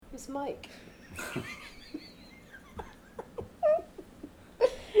this mic.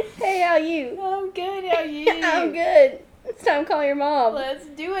 Hey, how you? I'm good, how you? I'm good. It's time to call your mom. Let's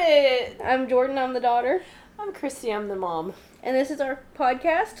do it. I'm Jordan, I'm the daughter. I'm Christy, I'm the mom. And this is our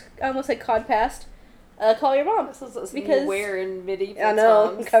podcast. I almost said Codpast. Call your mom. This is what Because you wear in medieval I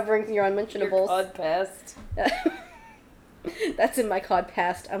know, times. covering your unmentionables. Your Codpast. That's in my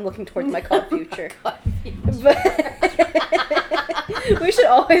Codpast. I'm looking towards my Codfuture. Codfuture. But we should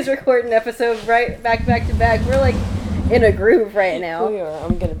always record an episode right back to back. We're like in a groove right now. We are.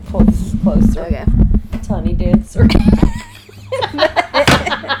 I'm going to pull this closer. Okay. Tiny dancer.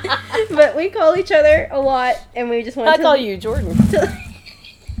 But we call each other a lot, and we just wanted I call you Jordan.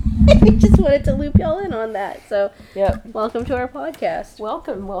 We just wanted to loop y'all in on that. So, Yep. welcome to our podcast.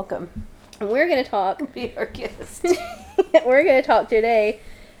 Welcome. And we're going to talk. Be our guest. We're going to talk today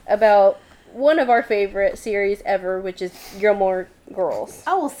about one of our favorite series ever, which is Gilmore Girls.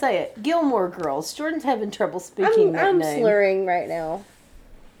 I will say it. Gilmore Girls. Jordan's having trouble speaking that I'm name. slurring right now.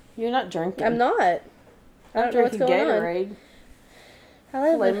 You're not drinking. I'm not. I don't know what's going Gatorade. on.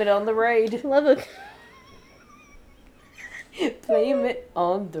 I Blame it on the raid. love a... Blame it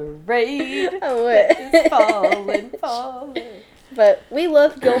on the raid. I would. It's falling. But we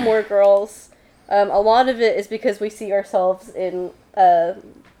love Gilmore Girls. A lot of it is because we see ourselves in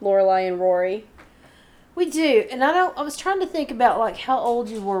Lorelai and Rory. We do, and I was trying to think about like how old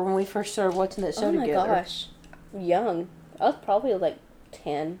you were when we first started watching that show Oh my together. gosh. Young. I was probably like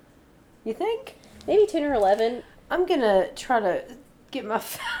 10. You think? Maybe 10 or 11. I'm gonna try to get my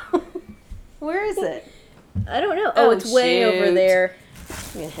phone. Where is it? I don't know. Oh, Oh, it's way over shoot. there.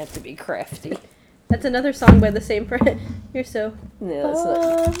 I'm gonna have to be crafty. That's another song by the same friend. You're so No, that's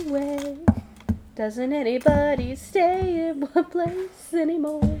not. far away. Doesn't anybody stay in one place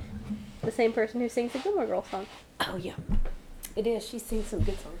anymore? The same person who sings the Gilmore Girls song. Oh yeah, it is. She sings some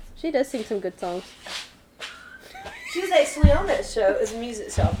good songs. She does sing some good songs. She was actually on that show as a music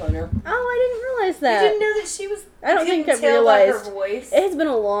shop owner. Oh, I didn't realize that. You didn't know that she was. I don't think I couldn't tell by realized. her voice. It has been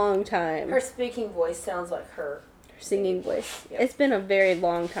a long time. Her speaking voice sounds like her. Singing voice. Yep. It's been a very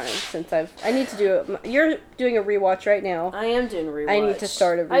long time since I need to do it. You're doing a rewatch right now. I am doing a rewatch. I need to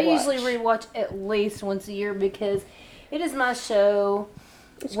start a rewatch. I usually rewatch at least once a year because it is my show.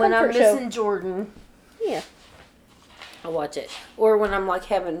 It's When I'm comfort show. missing Jordan, Yeah. I watch it. Or when I'm like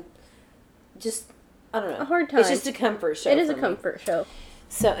having just, I don't know. A hard time. It's just a comfort show. It is for a me. comfort show.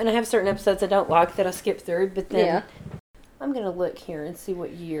 So, and I have certain episodes I don't like that I skip through, but then Yeah. I'm going to look here and see what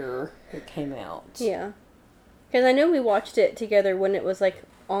year it came out. Yeah. Because I know we watched it together when it was like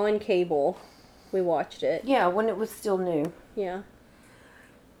on cable. We watched it. Yeah, when it was still new. Yeah.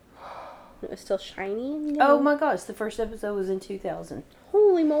 It was still shiny and new. Oh my gosh, the first episode was in 2000.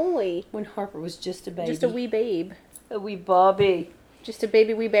 Holy moly. When Harper was just a baby. Just a wee babe. A wee Bobby. Just a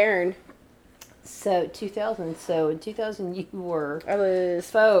baby wee bairn. So, 2000. So, in 2000 you were... I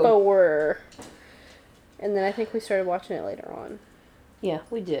was 4. And then I think we started watching it later on. Yeah,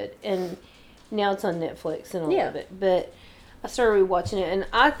 we did. And now it's on Netflix and all Yeah. of it. But I started rewatching it, and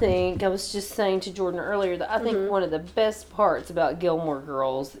I think, I was just saying to Jordan earlier, that I think one of the best parts about Gilmore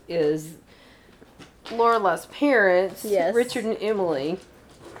Girls is Lorelai's parents, Yes. Richard and Emily.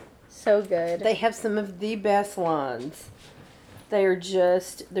 So good. They have some of the best lines. They're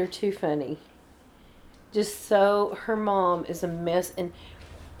too funny. Just so, her mom is a mess, and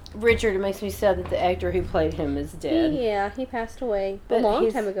Richard, it makes me sad that the actor who played him is dead. He passed away But a long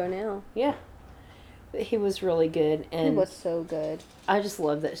he's- time ago now. Yeah. But he was really good, and He was so good. I just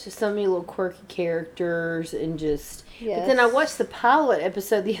love that. It's just so many little quirky characters, and just... Yes. But then I watched the pilot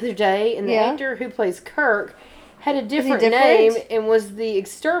episode the other day, and the Yeah. actor who plays Kirk had a different different? name and was the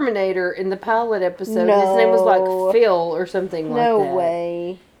exterminator in the pilot episode. No. His name was like Phil or something like that. No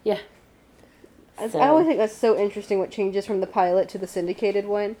way. Yeah. I So, always think that's so interesting what changes from the pilot to the syndicated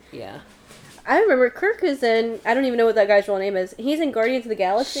one. yeah. I remember Kirk is in, I don't even know what that guy's real name is. He's in Guardians of the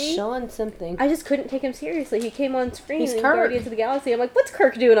Galaxy. Sean something. I just couldn't take him seriously. He came on screen He's in Kirk. Guardians of the Galaxy. I'm like, what's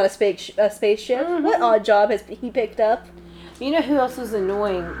Kirk doing on a spaceship? Mm-hmm. What odd job has he picked up? You know who else was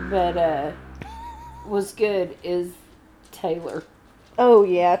annoying but was good is Taylor. Oh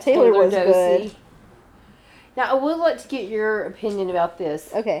yeah, Taylor was Dosey. good. Now, I would like to get your opinion about this.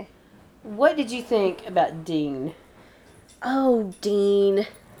 Okay. What did you think about Dean? Oh, Dean.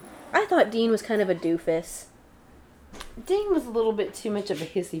 I thought Dean was kind of a doofus. Dean was a little bit too much of a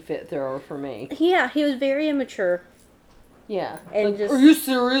hissy fit thrower for me. Yeah, he was very immature. Yeah. And like, just- are you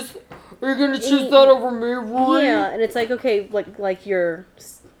serious? Are you going to choose that over me, Rory? Yeah, and it's like, okay, like you're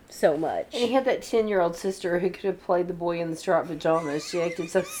so much. And he had that 10-year-old sister who could have played the boy in the striped pajamas. She acted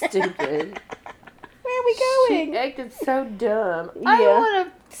so stupid. Where are we going? She acted so dumb. Yeah. I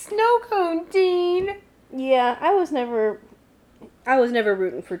want to Snow cone, Dean. Yeah, I was never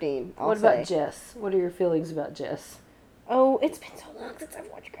rooting for Dean. What about Jess? What are your feelings about Jess? Oh, it's been so long since I've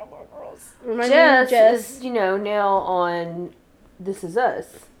watched Gilmore Girls. Remind Jess is, now on This Is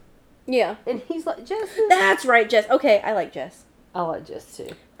Us. Yeah. And he's like, Jess is... That's right, Jess. Okay, I like Jess. I like Jess, too.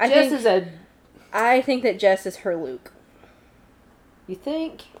 I think that Jess is her Luke. You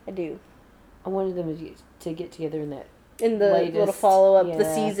think? I do. I wanted them to get together in that in the latest, little follow-up,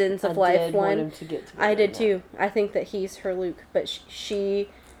 the Seasons of Life one. Want him to get together. I did, too. I think that he's her Luke, but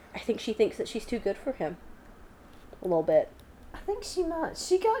I think she thinks that she's too good for him. A little bit. I think she might.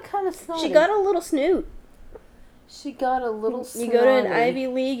 She got kind of snotty. She got a little snoot. She got a little snotty. You go to an Ivy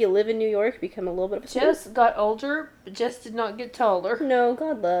League, you live in New York, become a little bit of a snoot. Jess got older, but Jess did not get taller. No,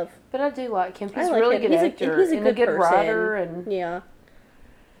 God love. But I do like him. He's like really him. good actor. He's a good good person. writer. And yeah.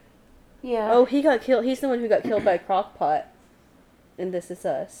 Yeah. Oh, he got killed. He's the one who got killed by a crock pot. And This Is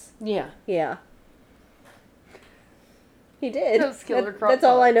Us. Yeah. Yeah. He did. That's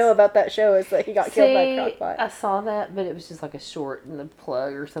all I know about that show is that he got killed by a crock pot. I saw that, but it was just like a short in the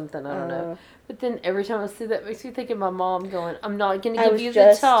plug or something. I don't know. But then every time I see that, it makes me think of my mom going, I'm not going to give you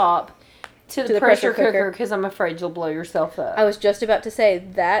the top to the pressure cooker because I'm afraid you'll blow yourself up. I was just about to say,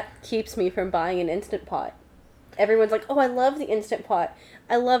 that keeps me from buying an Instant Pot. Everyone's like, oh, I love the Instant Pot.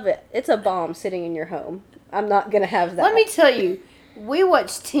 I love it. It's a bomb sitting in your home. I'm not going to have that. Let me tell you, we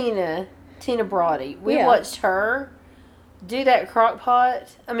watched Tina Brody. We watched her do that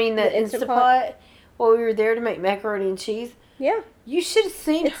the Instant Pot, while we were there to make macaroni and cheese. Yeah. You should have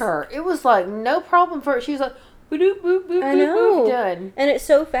seen her. It was like no problem for her. She was like, boop, boop, boop, I know. boop, done. And it's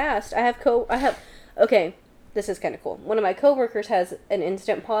so fast. Okay, this is kind of cool. One of my coworkers has an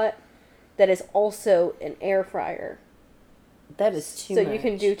Instant Pot that is also an air fryer. That is too much. So you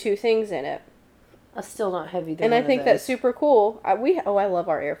can do two things in it. I still don't have either. And I think that's super cool. I love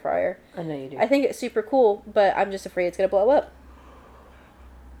our air fryer. I know you do. I think it's super cool, but I'm just afraid it's going to blow up.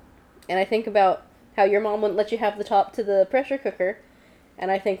 And I think about how your mom wouldn't let you have the top to the pressure cooker.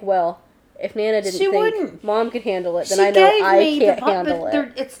 And I think, well, if Nana didn't think Mom could handle it, then I know I can't handle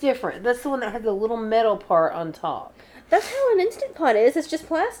it. It's different. That's the one that had the little metal part on top. That's how an Instant Pot is. It's just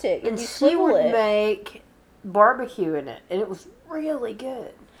plastic. And she would make barbecue in it. And it was really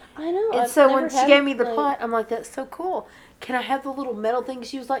good. I know. And so when she gave me the pot, I'm like, that's so cool. Can I have the little metal thing?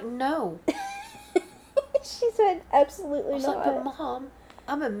 She was like, no. She said, absolutely not. I was like, but Mom,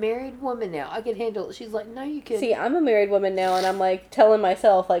 I'm a married woman now. I can handle it. She's like, no, you can't. See, I'm a married woman now, and I'm like telling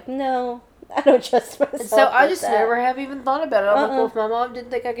myself, like, no, I don't trust myself. And so I just never have even thought about it. I'm like, well, if my mom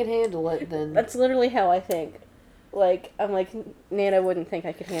didn't think I could handle it, then. That's literally how I think. Like, I'm like, Nana wouldn't think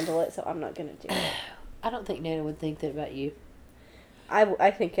I could handle it, so I'm not going to do it. I don't think Nana would think that about you.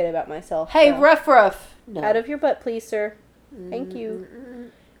 I think it about myself. Hey, so. Ruff. No. Out of your butt, please, sir. Thank you.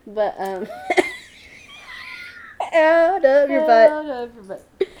 But, out of your butt.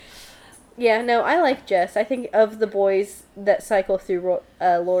 Yeah, no, I like Jess. I think of the boys that cycle through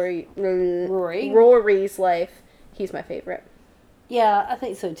Rory's life, he's my favorite. Yeah, I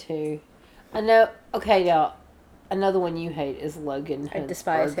think so, too. I know. Okay, now, another one you hate is Logan Huntsberger. I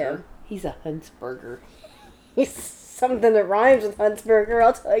despise him. He's a Huntsberger. He's something that rhymes with Huntsberger,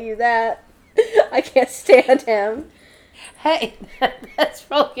 I'll tell you that. I can't stand him. Hey, that's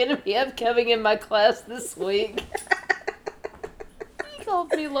probably going to be upcoming in my class this week. He called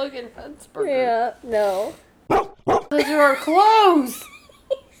me Logan Huntsberger. Yeah, no. Those are our clothes!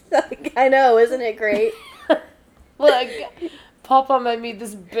 I know, isn't it great? Look, Papa made me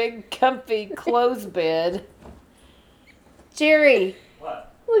this big, comfy clothes bed. Jere. What?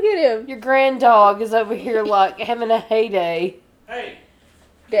 Look at him. Your grand dog is over here like having a heyday. Hey.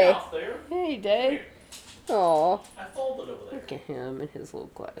 Day. Get off there. Hey, Day. Aw. I folded over there. Look at him in his little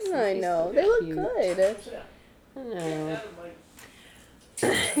glasses. I know. So they look good. I know.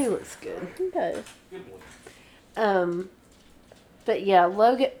 He looks good. He does. Good boy. But yeah,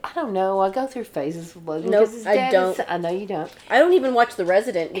 Logan, I don't know. I go through phases with Logan. Nope, I don't. I know you don't. I don't even watch The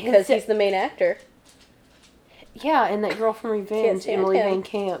Resident because he's the main actor. Yeah, and that girl from Revenge, Emily Van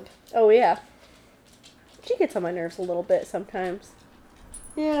Camp. Oh, yeah. She gets on my nerves a little bit sometimes.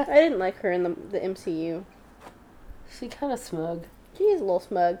 Yeah. I didn't like her in the MCU. She kind of smug. She's a little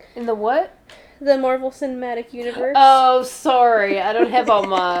smug. In the what? The Marvel Cinematic Universe. Oh, sorry. I don't have all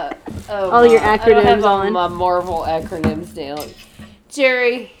my... all your acronyms I don't have all my Marvel acronyms down.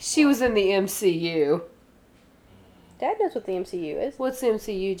 Jere, she was in the MCU. Dad knows what the MCU is. What's the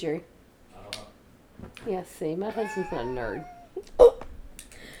MCU, Jere? Yeah, see, my husband's not a nerd.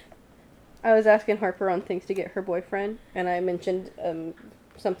 I was asking Harper on things to get her boyfriend, and I mentioned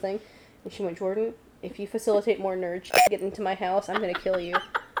something, and she went, Jordan, if you facilitate more nerds get into my house, I'm going to kill you.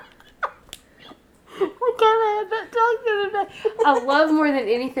 I love more than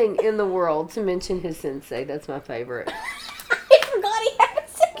anything in the world to mention his sensei. That's my favorite. I forgot he had a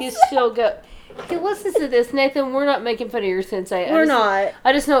sensei. Because she'll go, hey, listen to this, Nathan. We're not making fun of your sensei. We're not.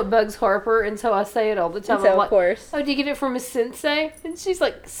 I just know it bugs Harper, and so I say it all the time. And so, I'm like, of course. oh, do you get it from a sensei? And she's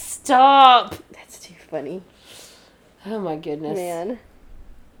like, stop. That's too funny. Oh, my goodness. Man.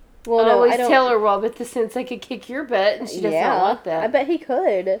 Well, I no, always I don't tell her, well, but the sensei could kick your butt, and she does not like that. I bet he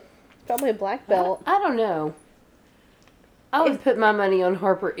could. Probably a black belt. I don't know. I would put my money on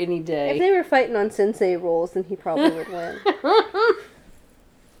Harper any day. If they were fighting on Sensei Rules, then he probably would win.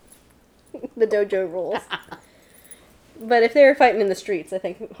 The dojo rules. But if they were fighting in the streets, I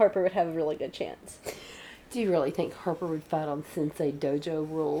think Harper would have a really good chance. Do you really think Harper would fight on Sensei Dojo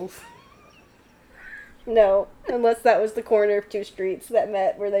Rules? No, unless that was the corner of two streets that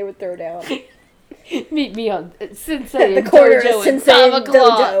met where they would throw down. Meet me on Sensei The and corner Dojo of at Sensei 5 and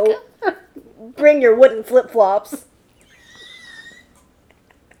o'clock. Dojo. Bring your wooden flip-flops.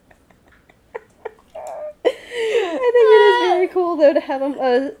 I think it is very cool, though, to have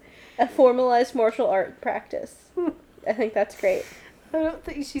a formalized martial art practice. I think that's great. I don't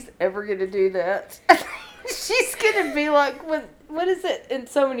think she's ever going to do that. She's going to be like, what is it? In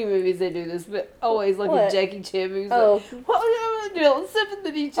so many movies they do this, but always like What? a Jackie Chan movie. Oh. Like, what am I doing? Something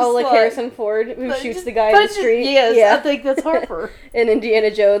that he just Like Harrison Ford, who like, shoots just the guy in the punches- street. Yes, Yeah. I think that's Harper. And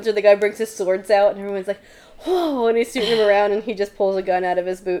Indiana Jones, where the guy brings his swords out, and everyone's like, whoa, and he's shooting him around, and he just pulls a gun out of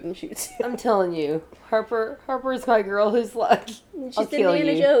his boot and shoots him. I'm telling you, Harper is my girl who's like, I'll She's kill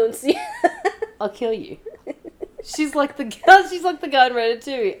Indiana you. Jones. I'll kill you. She's like the guy in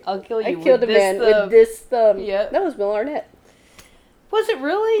Ratatouille. I'll kill you. I killed a with this man thumb. with this thumb. Yep. That was Will Arnett. Was it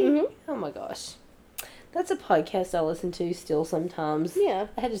really? Mm-hmm. Oh my gosh. That's a podcast I listen to still sometimes. Yeah,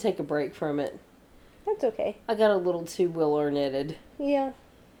 I had to take a break from it. that's okay. I got a little too Will Arnetted. Yeah.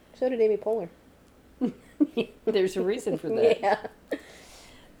 So did Amy Poehler. There's a reason for that. Yeah.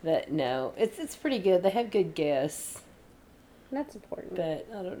 But no, it's pretty good. They have good guests, That's important. but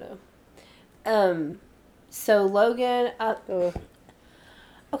I don't know. So Logan, Ugh.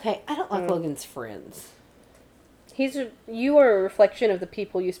 okay, I don't like Logan's friends. You are a reflection of the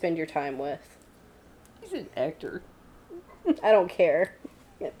people you spend your time with. He's an actor. I don't care.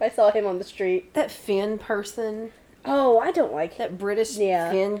 If I saw him on the street. That Finn person, Oh, I don't like that British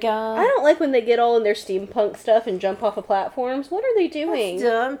Yeah. Finn guy. I don't like when they get all in their steampunk stuff and jump off of platforms. What are they doing? That's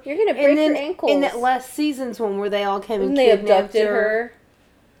dumb. You're gonna break your ankles. In that last season's one where they all came and When they kidnapped abducted her.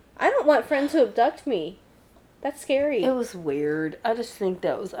 I don't want friends who abduct me. That's scary. It was weird. I just think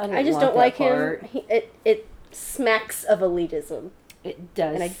that was. I just don't like him. It smacks of elitism. It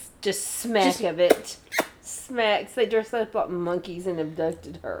does. And I just smack of it. Smacks. They dressed up like monkeys and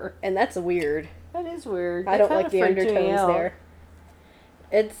abducted her. And that's weird. That is weird. I don't like the undertones there.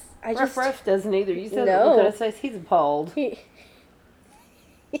 Ruff doesn't either. You said No. look at his face. He's appalled. It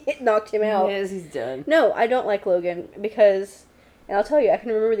knocked him out. Yes, he's done. No, I don't like Logan because, and I'll tell you, I can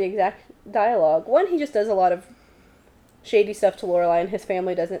remember the exact dialogue. One, he just does a lot of shady stuff to Lorelai, and his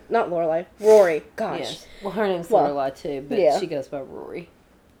family doesn't. Not Lorelai, Rory. Gosh. Yes. Well, her name's Well, Lorelai too, but yeah. she goes by Rory.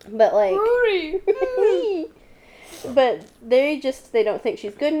 But like, Rory. but they don't think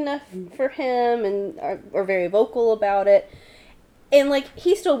she's good enough for him, and are very vocal about it. And like,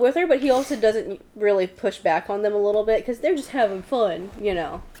 he's still with her, but he also doesn't really push back on them a little bit because they're just having fun, you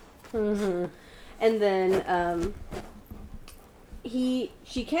know. Mm-hmm. And then she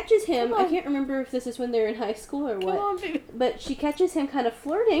catches him. I can't remember if this is when they're in high school or what. Come on, baby. But she catches him kind of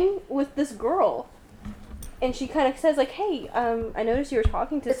flirting with this girl. And she kind of says, like, hey, I noticed you were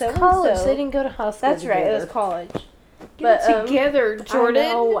talking to It's so-and-so. college. They didn't go to high school That's right, together. it was college. Get it together, Jordan. I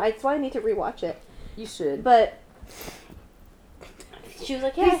know, that's why I need to rewatch it. You should. But she was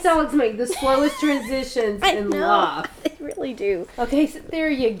like, yes. These songs make the slowest transitions in life. They really do. Okay, so there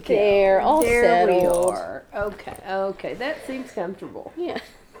you go. They're all there settled. we are. Okay, that seems comfortable. Yeah.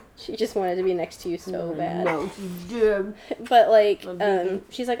 She just wanted to be next to you so bad. No, she did. But, like, baby.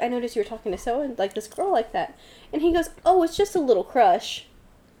 she's like, I noticed you were talking to so-and, like, this girl like that. And he goes, oh, it's just a little crush.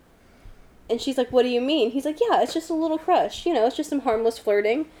 And she's like, what do you mean? He's like, yeah, it's just a little crush. You know, it's just some harmless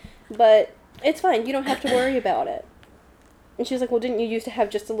flirting. But it's fine. You don't have to worry about it. And she's like, well, didn't you used to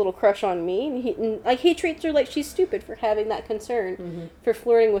have just a little crush on me? And he treats her like she's stupid for having that concern for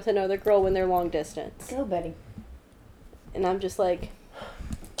flirting with another girl when they're long distance. Go, Betty. And I'm just like,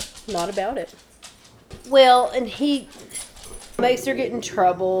 not about it. Well, and he makes her get in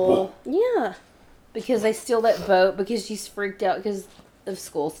trouble Yeah. because they steal that boat because she's freaked out because of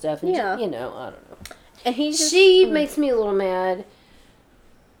school stuff. And Yeah. you know, I don't know. And he just... She makes me a little mad,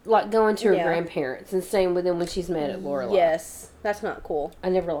 like going to her Yeah. grandparents and staying with them when she's mad at Lorelai. Yes. That's not cool. I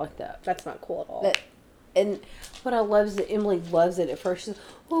never liked that. That's not cool at all. That And what I love is that Emily loves it at first. She's like,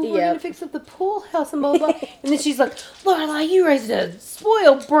 oh, we're going to fix up the pool house and blah, blah, blah. And then she's like, Lorelai, you raised a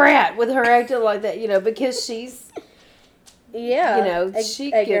spoiled brat with her acting like that, because she's, she at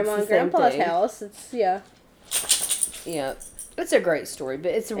gets Grandma and Grandpa's thing. house. It's, Yeah. It's a great story,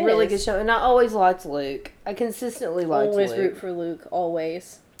 but it's a really good show. And I always liked Luke. I consistently liked Luke. Always root for Luke,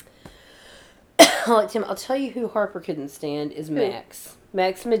 always. I liked him. I'll tell you who Harper couldn't stand is Max.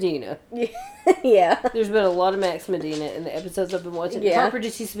 Max Medina. Yeah. There's been a lot of Max Medina in the episodes I've been watching. Yeah. Harper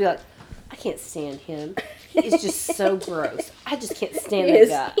just used to be like, I can't stand him. He is just so gross. I just can't stand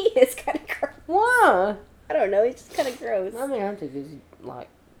that guy. He is kind of gross. Why? I don't know. He's just kind of gross. I mean, I think he's like,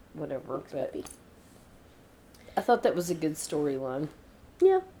 whatever. But I thought that was a good storyline.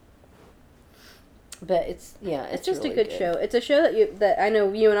 Yeah. But it's just really a good show. It's a show that I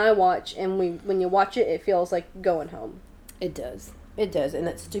know you and I watch, and when you watch it, it feels like going home. It does. It does. And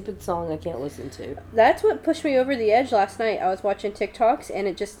that stupid song I can't listen to. That's what pushed me over the edge last night. I was watching TikToks, and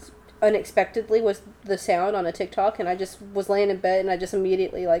it just unexpectedly was the sound on a TikTok, and I just was laying in bed, and I just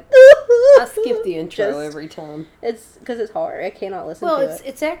immediately I skip the intro every time. It's because it's hard. I cannot listen to it. Well,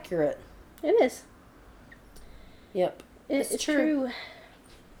 it's accurate. It is. Yep. It's true.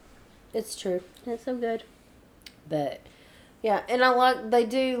 It's true. It's so good. But, yeah, and they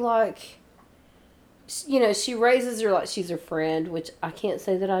do, like, she raises her like she's her friend, which I can't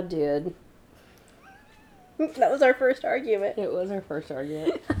say that I did. That was our first argument. It was our first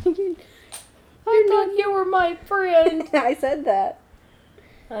argument. I thought you were my friend. I said that.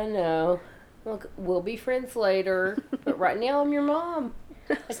 I know. Look, we'll be friends later, but right now I'm your mom.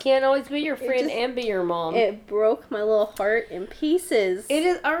 I can't always be your friend and be your mom. It broke my little heart in pieces. It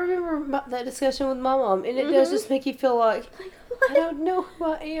is. I remember that discussion with my mom, and it does just make you feel like I don't know who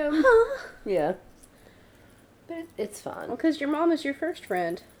I am. Yeah. But it's fun. Well, because your mom is your first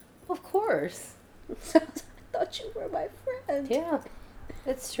friend. Of course. So I thought you were my friend. Yeah.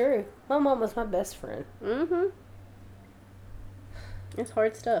 It's true. My mom was my best friend. Mm-hmm. It's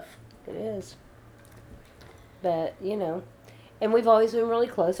hard stuff. It is. But, and we've always been really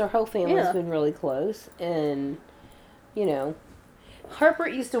close. Our whole family's been really close. And, Harper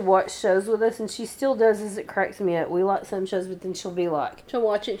used to watch shows with us, and she still does as it cracks me up. We like some shows, but then she'll be like... She'll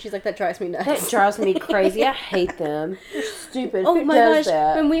watch it, and she's like, that drives me nuts. That drives me crazy. I hate them. They're stupid. Oh Who my does gosh.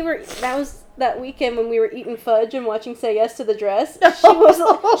 that? When we were... That was that weekend when we were eating fudge and watching Say Yes to the Dress.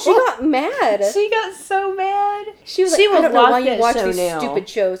 She got mad. She got so mad. She was like, I don't know why you watch these stupid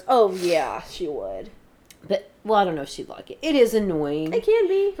shows. Oh, yeah, she would. But, well, I don't know if she'd like it. It is annoying. It can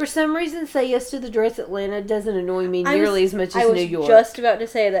be. For some reason, Say Yes to the Dress Atlanta doesn't annoy me nearly as much as New York. I was just about to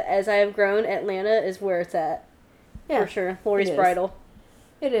say that as I have grown, Atlanta is where it's at. Yeah. For sure. Lori's Bridal.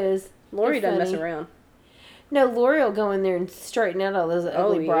 It is. Lori doesn't mess around. No, Lori will go in there and straighten out all those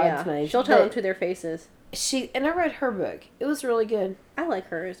ugly bridesmaids. She'll tell them to their faces. And I read her book. It was really good. I like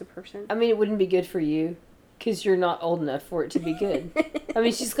her as a person. I mean, it wouldn't be good for you. Because you're not old enough for it to be good. I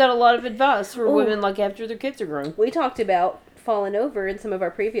mean, she's got a lot of advice for women, like, after their kids are grown. We talked about falling over in some of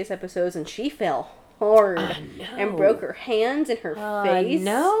our previous episodes, and she fell hard. I know. And broke her hands and her face.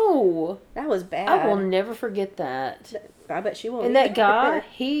 No. That was bad. I will never forget that. I bet she won't. And that guy,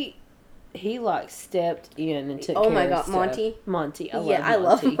 he like, stepped in and took care of my God, stuff. Monty? Monty. I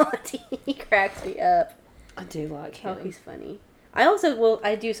love Monty. He cracks me up. I do like him. Oh, he's funny.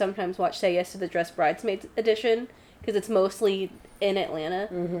 I do sometimes watch Say Yes to the Dress Bridesmaids edition because it's mostly in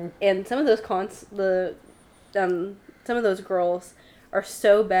Atlanta, and some of those some of those girls are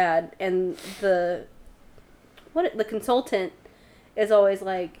so bad, and the consultant is always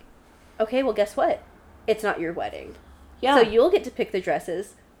like, okay, well, guess what? It's not your wedding, so you'll get to pick the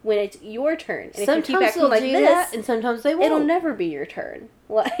dresses when it's your turn. And sometimes if you keep acting like this, and sometimes they won't. It'll never be your turn.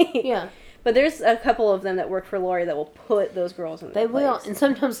 Yeah. But there's a couple of them that work for Lori that will put those girls in their place. They will. And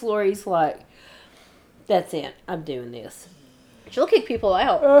sometimes Lori's like, that's it. I'm doing this. She'll kick people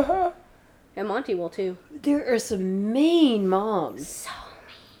out. Uh-huh. And Monty will, too. There are some mean moms. So mean.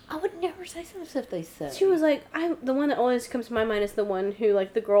 I would never say some stuff they say. She was like, the one that always comes to my mind is the one who,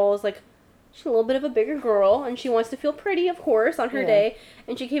 like, the girl is like, she's a little bit of a bigger girl, and she wants to feel pretty, of course, on her day.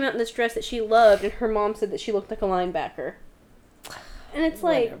 And she came out in this dress that she loved, and her mom said that she looked like a linebacker. And it's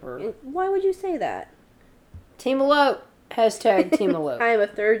Whatever. Like, why would you say that? Team elope. Hashtag team elope. I am a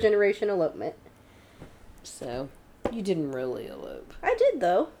third generation elopement. So, you didn't really elope. I did,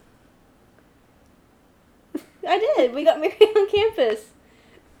 though. I did. We got married on campus.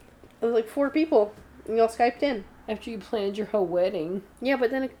 It was like 4 people. And y'all Skyped in. After you planned your whole wedding. Yeah,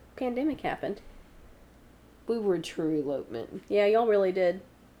 but then a pandemic happened. We were a true elopement. Yeah, y'all really did.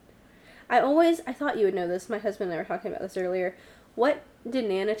 I thought you would know this. My husband and I were talking about this earlier. What did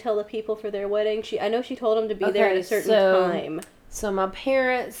Nana tell the people for their wedding? I know she told them to be there at a certain time. So my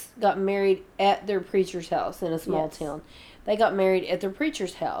parents got married at their preacher's house in a small town. They got married at their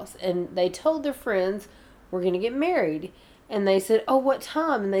preacher's house, and they told their friends, we're going to get married. And they said, oh, what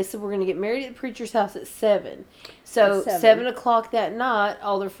time? And they said, we're going to get married at the preacher's house at 7. So 7 o'clock that night,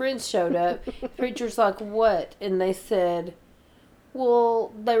 all their friends showed up. The preacher's like, what? And they said,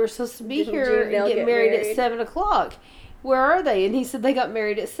 well, they were supposed to be here and get married at 7 o'clock. Where are they? And he said they got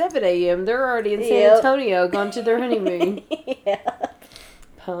married at 7 a.m. They're already in San Antonio, gone to their honeymoon.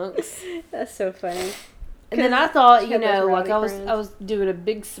 Punks. That's so funny. And then I thought, like I was doing a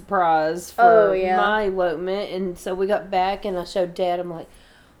big surprise for my elopement, and so we got back, and I showed Dad. I'm like,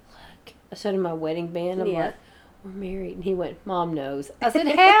 look, I showed him my wedding band. I'm like, we're married, and he went, Mom knows. I said,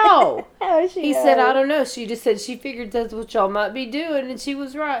 how? How she? He said, I don't know. She just said she figured that's what y'all might be doing, and she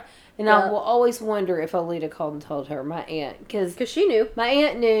was right. And I will always wonder if Alita called and told her, my aunt, because she knew. My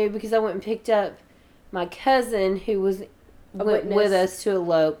aunt knew because I went and picked up my cousin who was with us to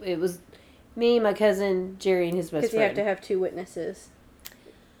elope. It was me, my cousin, Jere, and his best friend. Because you have to have 2 witnesses.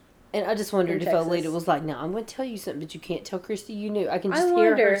 And I just wondered if Alita was like, no, I'm going to tell you something, but you can't tell Christy you knew. I can just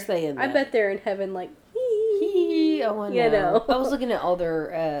hear her saying that. I bet they're in heaven like, hee. Oh, I know. I was looking at all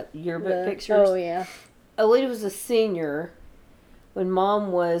their yearbook pictures. Oh, yeah. Alita was a senior when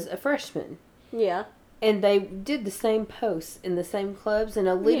Mom was a freshman. Yeah. And they did the same posts in the same clubs, and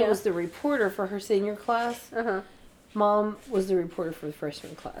Alita was the reporter for her senior class. Uh-huh. Mom was the reporter for the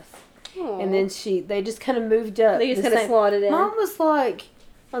freshman class. Aww. And then they just kind of moved up. They just kind of slotted in. Mom was like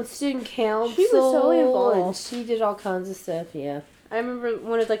on student council. She was so involved. And she did all kinds of stuff, yeah. I remember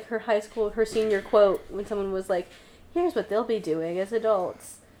one of like her senior quote when someone was like, here's what they'll be doing as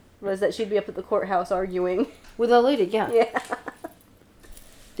adults, was that she'd be up at the courthouse arguing. With Alita, yeah. Yeah.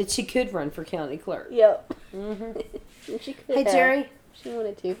 That she could run for county clerk. Yep. Mm-hmm. She could Jere. She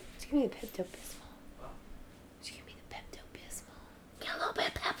wanted to. Just give me the Pepto-Bismol. Just give me the Pepto-Bismol. Get a little bit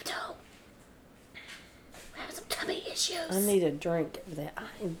of Pepto. We're having some tummy issues. I need a drink of that.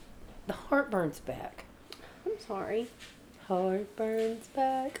 The heartburn's back. I'm sorry. Heartburn's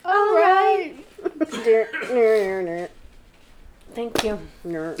back. All right. Thank you.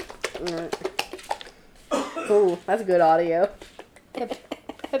 Ooh, that's good audio.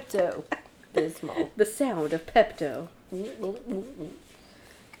 Pepto-Bismol. The sound of Pepto.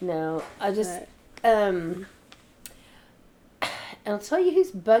 No, I just, I'll tell you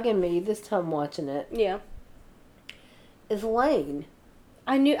who's bugging me this time watching it. Yeah. Is Lane.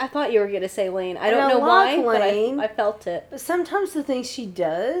 I thought you were going to say Lane. I don't know why, Lane, but I felt it. But sometimes the things she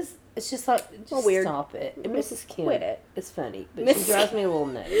does, it's just like, weird. Stop it. And Mrs. Kim, quit it. It's funny, but she drives me a little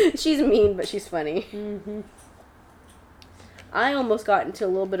nuts. She's mean, but she's funny. Mm-hmm. I almost got into a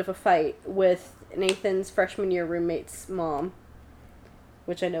little bit of a fight with Nathan's freshman year roommate's mom,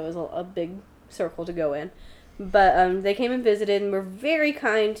 which I know is a big circle to go in. But they came and visited and were very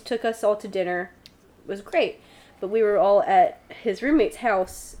kind, took us all to dinner. It was great. But we were all at his roommate's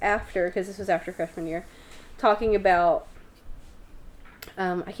house after, because this was after freshman year, talking about,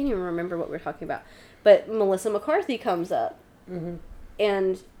 I can't even remember what we were talking about, but Melissa McCarthy comes up. Mm-hmm.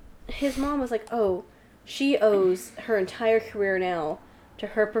 And his mom was like, oh, she owes her entire career now to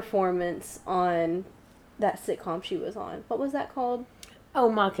her performance on that sitcom she was on. What was that called? Oh,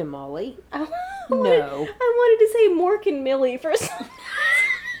 Mork and Milly. I wanted to say Mork and Milly for some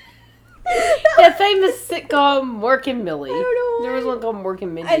that famous sitcom Mork and Milly. I don't know. There was one called Mork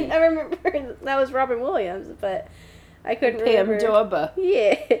and Milly. I remember that was Robin Williams, but I couldn't remember. Pam Joba.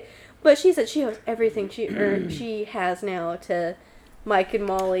 Yeah. But she said she owes everything she has now to Mike and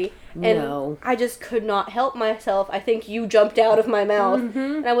Molly. And I just could not help myself. I think you jumped out of my mouth. Mm-hmm.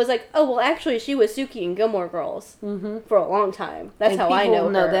 And I was like, oh, well, actually, she was Suki in Gilmore Girls for a long time. That's how I know her. People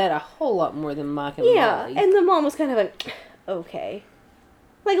know that a whole lot more than Mike and Molly. Yeah, and the mom was kind of like, okay.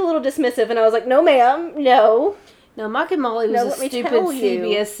 Like a little dismissive, and I was like, no, ma'am, no. No, Mike and Molly was a stupid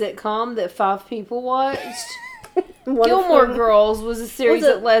CBS sitcom that 5 people watched. Gilmore Girls was a series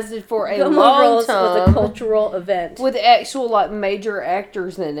that lasted for a long time. Gilmore Girls was a cultural event. With actual, major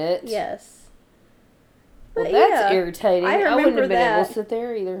actors in it. Yes. Well, that's irritating. I wouldn't have been able to sit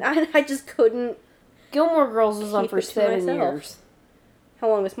there either. I just couldn't. Gilmore Girls was on for 7 years. How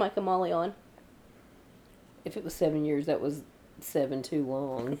long was Mike and Molly on? If it was 7 years, that was 7 too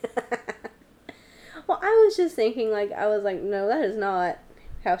long. Well, I was just thinking, I was like, no, that is not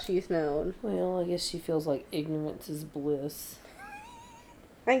how she's known. Well, I guess she feels like ignorance is bliss.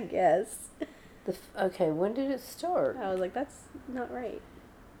 I guess. Okay, when did it start? I was like, that's not right.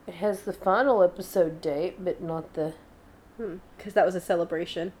 It has the final episode date, but not the... Because that was a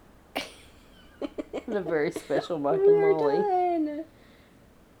celebration. And a very special Mike and Molly. Done.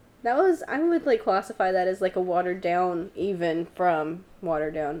 I would, like, classify that as, like, a watered down, even from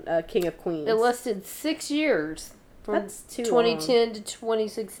Watered Down, King of Queens. It lasted 6 years. From That's too 2010 long. to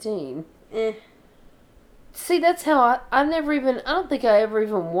 2016. Eh. See, that's how I don't think I ever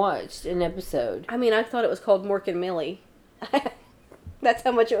even watched an episode. I mean, I thought it was called Mork and Milly. That's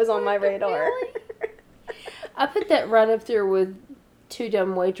how much it was on my radar. I put that right up there with Two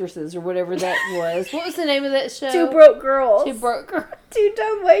Dumb Waitresses or whatever that was. What was the name of that show? Two Broke Girls. Two Broke Girls. Two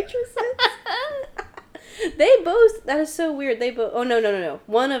Dumb Waitresses. They both, that is so weird. They both, oh no.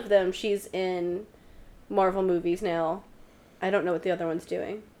 One of them, she's in Marvel movies now. I don't know what the other one's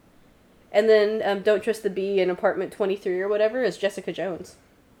doing. And then Don't Trust the Bee in Apartment 23 or whatever is Jessica Jones.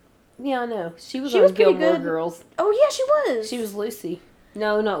 Yeah, I know. She was on Gilmore Girls. Oh, yeah, she was. She was Lucy.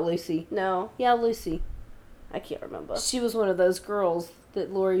 No, not Lucy. No. Yeah, Lucy. I can't remember. She was one of those girls that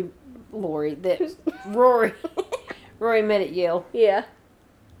Rory met at Yale. Yeah.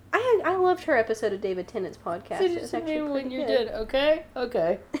 I loved her episode of David Tennant's podcast. So just me when you did, okay?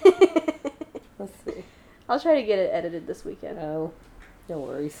 Okay. Let's see. I'll try to get it edited this weekend. Oh, no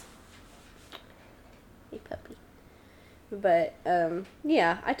worries. Hey, puppy. But,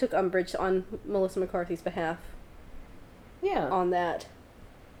 yeah, I took umbrage on Melissa McCarthy's behalf. Yeah. On that.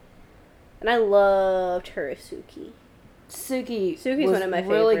 And I loved her as Suki. Suki's one of my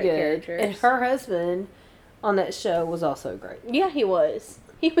really favorite good. characters. And her husband on that show was also great. Yeah, he was.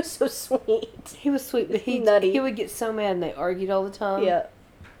 He was so sweet. He was sweet, but Nutty. he would get so mad and they argued all the time. Yeah.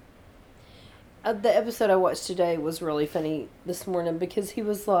 The episode I watched today was really funny this morning because he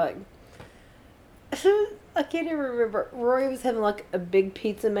was like, I can't even remember. Rory was having like a big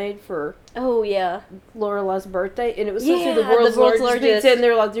pizza made for Lorelai's birthday, and it was supposed to be the world's largest pizza, and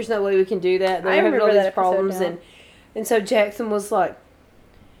they're like, "There's no way we can do that." They're having all these problems, and so Jackson was like,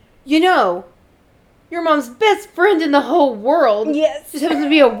 "You know, your mom's best friend in the whole world. Yes, she happens to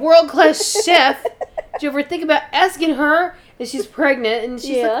be a world-class chef. Did you ever think about asking her?" And she's pregnant, and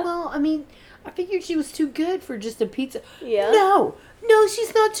she's like, "Well, I mean, I figured she was too good for just a pizza." Yeah. No,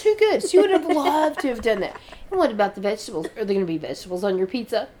 she's not too good. She would have loved to have done that. And what about the vegetables? Are there going to be vegetables on your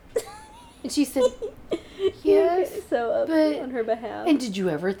pizza? And she said, yes. So but on her behalf. And did you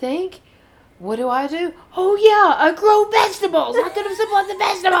ever think, what do? Oh, yeah, I grow vegetables. I could have supplied the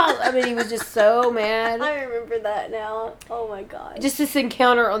vegetables. I mean, he was just so mad. I remember that now. Oh, my God. Just this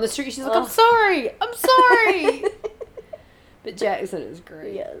encounter on the street. She's like, I'm sorry. But Jackson is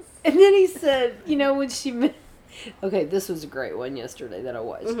great. Yes. And then he said, when she... Okay, this was a great one yesterday that I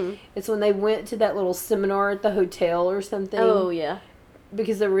watched. Mm-hmm. It's when they went to that little seminar at the hotel or something. Oh, yeah.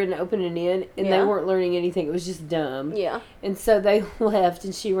 Because they were going to open an inn, and they weren't learning anything. It was just dumb. Yeah. And so they left,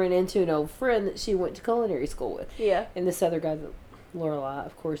 and she ran into an old friend that she went to culinary school with. Yeah. And this other guy, Lorelai,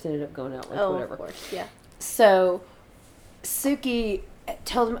 of course, ended up going out with whatever. Of course, yeah. So, Suki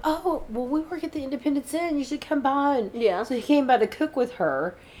told him, well, we work at the Independence Inn. You should come by. And so he came by to cook with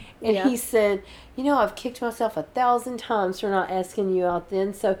her. And he said, I've kicked myself 1,000 times for not asking you out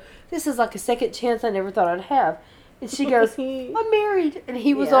then, so this is like a second chance I never thought I'd have. And she goes, I'm married. And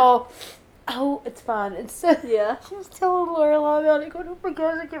he was all, oh, it's fine. And so she was telling Lorelai about it, going, oh my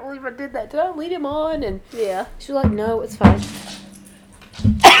gosh, I can't believe I did that. Did I lead him on? And she was like, no, it's fine.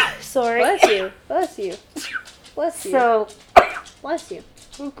 Sorry. Bless you. So, bless you.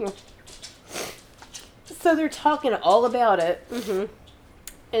 Thank you. So they're talking all about it. Mm-hmm.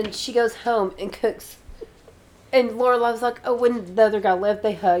 And she goes home and cooks. And Lorelai was like, when the other guy left,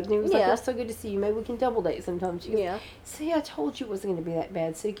 they hugged. And he was like, it's so good to see you. Maybe we can double date sometime. She goes, see, I told you it wasn't going to be that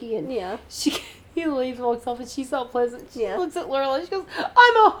bad, Suki. And he leaves, walks off, and she's all pleasant. She looks at Lorelai. She goes,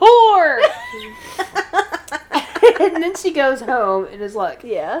 I'm a whore! And then she goes home and is like,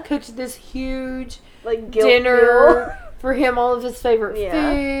 cooked this huge dinner for him, all of his favorite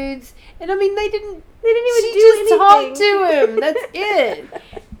foods. And I mean, they didn't even do anything. Talk to him. That's it.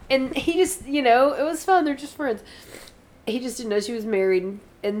 And he just, it was fun. They're just friends. He just didn't know she was married.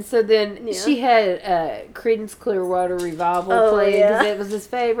 And so then she had Creedence Clearwater Revival playing because it was his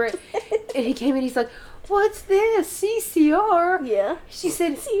favorite. And he came in, he's like, what's this? CCR? Yeah. She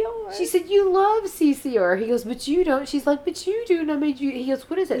said, you love CCR. He goes, but you don't. She's like, but you do. And I made you. He goes,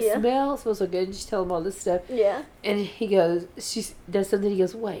 what does that smell? It smells so good. And she's telling him all this stuff. Yeah. And he goes, she does something. He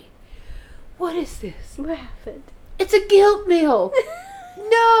goes, wait, what is this? What happened? It's a guilt meal.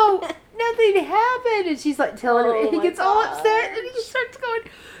 No, nothing happened. And she's like telling him, and he gets all upset, and he starts going,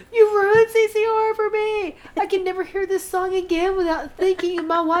 you ruined CCR for me. I can never hear this song again without thinking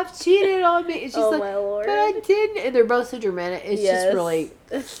my wife cheated on me. And she's like, my Lord. But I didn't. And they're both so dramatic. It's just really,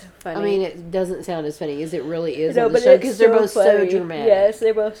 it's so funny. I mean, it doesn't sound as funny as it really is on the show because they're both so dramatic. Yes,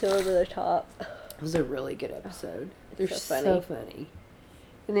 they're both so over the top. It was a really good episode. They're so funny.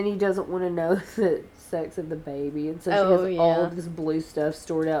 And then he doesn't want to know the sex of the baby. And so she has all of this blue stuff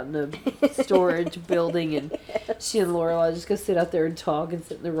stored out in the storage building. And she and Lorelai just go sit out there and talk and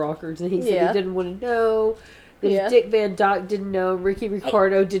sit in the rockers. And he said he didn't want to know. Dick Van Dyke didn't know. Ricky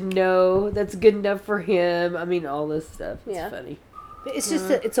Ricardo didn't know. That's good enough for him. I mean, all this stuff. It's funny. But it's just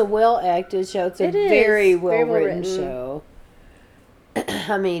it's a well-acted show. It's a very well-written show.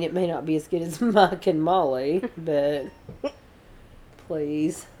 I mean, it may not be as good as Mork and Milly, but...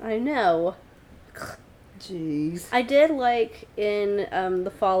 Please. I know. Jeez. I did like in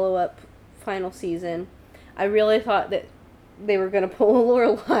the follow-up final season, I really thought that they were going to pull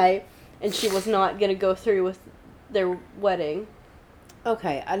a Lorelai and she was not going to go through with their wedding.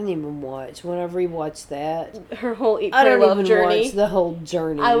 Okay, I didn't even watch. When I rewatched that, her whole Eat, Pray, Love journey. I don't even watch the whole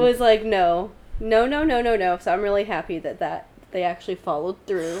journey. I was like, no. So I'm really happy that they actually followed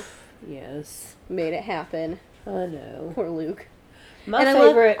through. Yes. Made it happen. I know. Poor Luke. My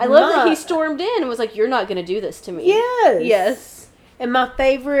favorite. I love that he stormed in and was like, "You're not going to do this to me." Yes. And one of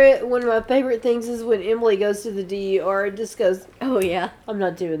my favorite things is when Emily goes to the DER and just goes, "Oh yeah, I'm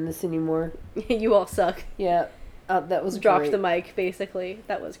not doing this anymore. You all suck." Yeah. That was Dropped great. the mic, basically.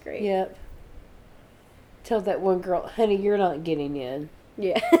 That was great. Yep. Tell that one girl, honey, you're not getting in.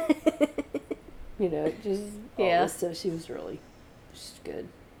 Yeah. Just all this stuff. She was just good.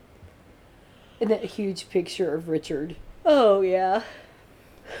 And that huge picture of Richard. Oh, yeah.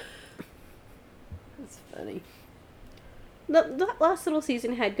 That's funny. The last little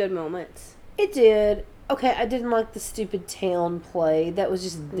season had good moments. It did. Okay, I didn't like the stupid town play. That was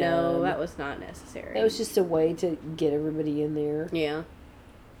just dumb. No, that was not necessary. That was just a way to get everybody in there. Yeah.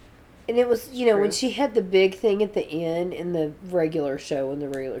 And it was, when she had the big thing at the end in the regular show, when the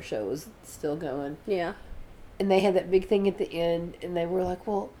regular show was still going. Yeah. And they had that big thing at the end, and they were like,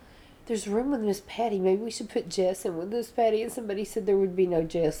 well, there's room with Miss Patty. Maybe we should put Jess in with Miss Patty. And somebody said there would be no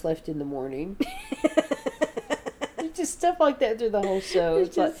Jess left in the morning. Just stuff like that through the whole show.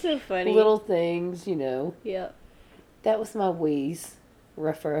 It's just so funny. Little things, Yep. That was my wheeze.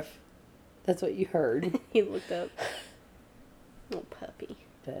 Ruff. That's what you heard. He looked up. Little puppy.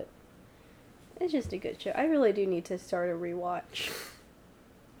 But it's just a good show. I really do need to start a rewatch.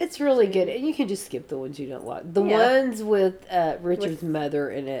 It's really good. And you can just skip the ones you don't like. The ones with Richard's mother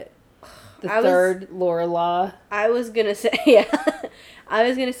in it. The third Lorelai. I was going to say, I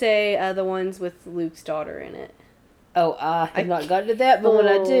was going to say the ones with Luke's daughter in it. Oh, I have not gotten to that, but when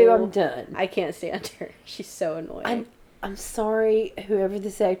I do, I'm done. I can't stand her. She's so annoying. I'm sorry, whoever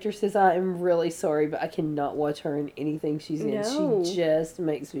this actress is, I am really sorry, but I cannot watch her in anything she's in. No. She just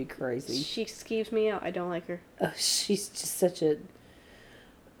makes me crazy. She skeeves me out. I don't like her. Oh, she's just such a...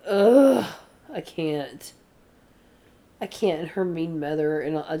 Ugh, I can't. Her mean mother,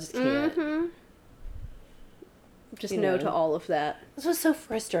 and I just can't. Mm-hmm. Just no to all of that. That's what's so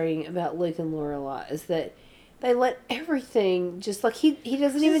frustrating about Luke and Lorelai, is that they let everything just like he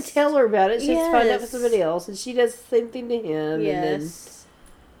doesn't even tell her about it. She has to find out with somebody else, and she does the same thing to him. Yes. And then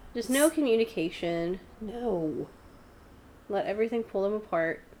just no communication. No. Let everything pull them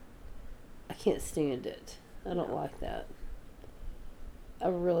apart. I can't stand it. I don't like that. I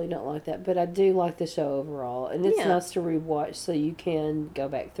really don't like that, but I do like the show overall, and it's nice to rewatch so you can go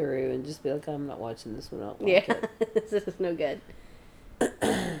back through and just be like, I'm not watching this one. I don't like it. This is no good.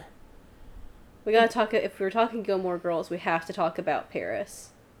 We gotta talk. If we're talking Gilmore Girls, we have to talk about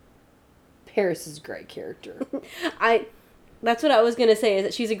Paris. Paris is a great character. That's what I was gonna say. Is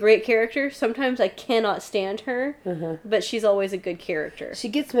that she's a great character. Sometimes I cannot stand her, but she's always a good character. She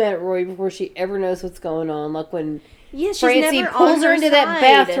gets mad at Roy before she ever knows what's going on. Like when Francie pulls her into that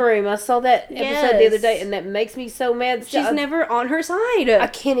bathroom. I saw that episode the other day, and that makes me so mad. She's never on her side. I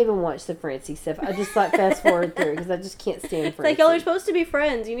can't even watch the Francie stuff. I just like fast forward through because I just can't stand Francie. Like, y'all are supposed to be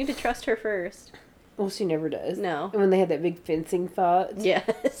friends. You need to trust her first. Well, she never does. No. And when they had that big fencing fight.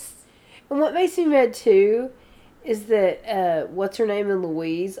 Yes. And what makes me mad too is that what's her name in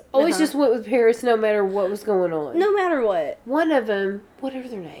Louise always just went with Paris no matter what was going on. No matter what. One of them, what are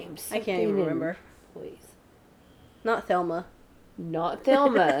their names? I can't even remember. Louise. Not Thelma. Not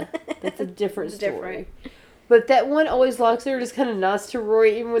Thelma. That's a different story. Different. But that one always likes her, just kind of nods to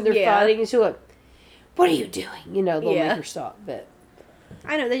Rory even when they're fighting, and she'll go, what are you doing? They'll make her stop. But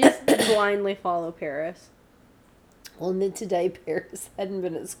I know, they just blindly follow Paris. Well, and then today Paris hadn't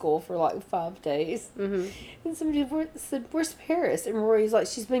been at school for like 5 days. Mm-hmm. And somebody said, where's Paris? And Rory's like,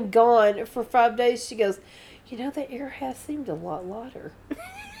 she's been gone for 5 days. She goes, the air has seemed a lot lighter.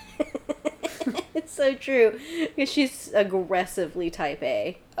 It's so true. Because she's aggressively type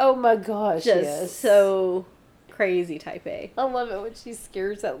A. Oh my gosh, just so crazy type A. I love it when she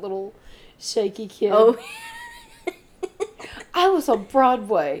scares that little shaky kid. Oh, I was on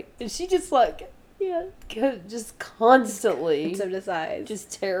Broadway, and she just like, Yeah. just constantly So decides.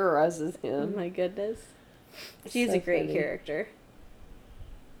 just terrorizes Oh him. my goodness. She's So a great funny. character.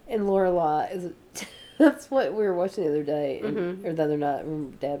 And Lorelai is. That's what we were watching the other day, and, Mhm. or the other night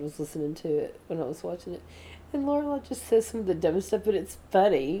when Dad was listening to it when I was watching it. And Lorelai just says some of the dumbest stuff, but it's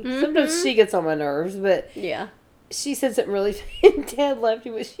funny. Sometimes Mhm. she gets on my nerves, but Yeah. she said something really funny, and Dad laughed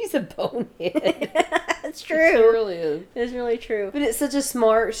at me, but she's a bonehead. It's She true. really is. It's really true. But it's such a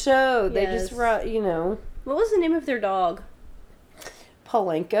smart show. They Yes. just write, What was the name of their dog?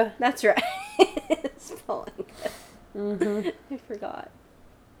 Palenka. That's right. It's Palenka. Mm-hmm. I forgot.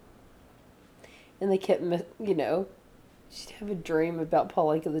 And they kept, she'd have a dream about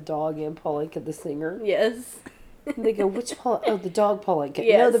Palenka the dog and Palenka the singer. Yes. And they go, which Palenka? Oh, the dog Palenka. No,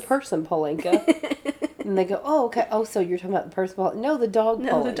 Yes. the person Palenka. And they go, oh, okay. Oh, so you're talking about the person Palenka. No, the dog Palenka.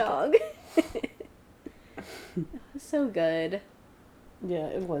 No, the dog. It was so good. Yeah,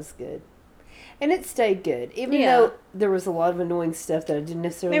 it was good. And it stayed good. Even Yeah. though there was a lot of annoying stuff that I didn't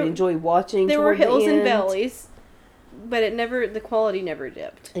necessarily enjoy watching. There were toward the hills and end. valleys, but the quality never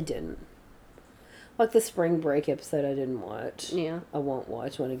dipped. It didn't. Like the spring break episode I didn't watch. Yeah. I won't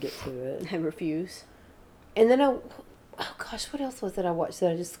watch when I get to it. I refuse. And then oh gosh, what else was it I watched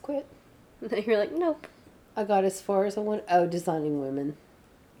that I just quit? You're like, nope. I got as far as I went. Oh, Designing Women.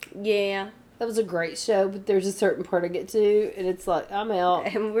 Yeah. That was a great show, but there's a certain part I get to, and it's like, I'm out.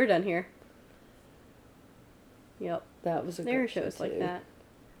 And we're done here. Yep. That was a There are great show, shows like too. that.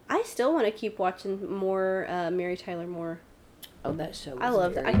 I still want to keep watching more Mary Tyler Moore. Oh, that show was I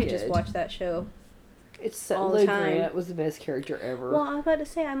love that. I very could just good. watch that show. It's so, all the Lou time. Grant was the best character ever. Well, I was about to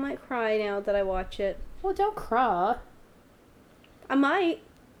say, I might cry now that I watch it. Well, don't cry. I might.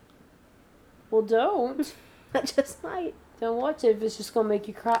 Well, don't. I just might. Don't watch it if it's just going to make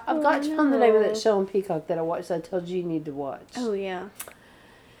you cry. I've Oh, got you on the name of no. that show on Peacock that I watched that I told you need to watch. Oh, yeah.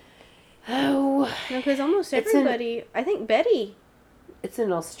 Oh. No, because almost It's everybody... I think Betty It's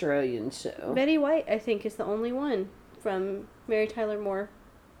an Australian show. Betty White, I think, is the only one from Mary Tyler Moore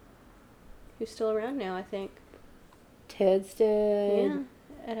who's still around now, I think. Ted's dead. Yeah.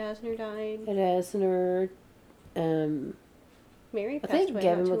 Ed Asner died. Ed Asner. Mary I passed think away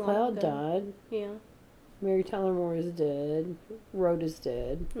Gavin not too long McLeod ago. died. Yeah. Mary Tyler Moore is dead. Rhoda's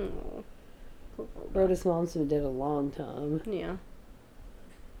dead. Oh. Rhoda's mom's been dead a long time. Yeah.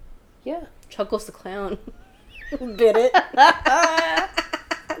 Yeah. Chuckles the Clown. Bit it.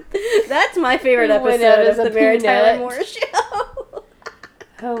 That's my favorite He went out episode as of a the Mary Tyler peanut. Moore show.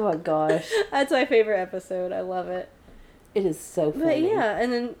 Oh my gosh. That's my favorite episode. I love it. It is so funny. But yeah,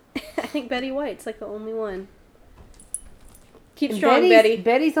 and then I think Betty White's like the only one. Keep And strong, Betty.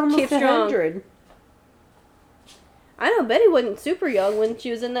 Betty's almost Keep strong. 100. I know Betty wasn't super young when she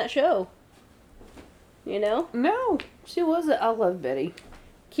was in that show. You know? No, she wasn't. I love Betty.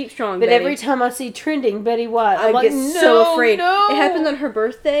 Keep strong, But Betty. every time I see trending Betty White, I I'm like, get no, so afraid. No. It happens on her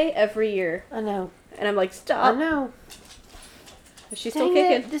birthday every year. I know. And I'm like, I stop. know. She's still Dang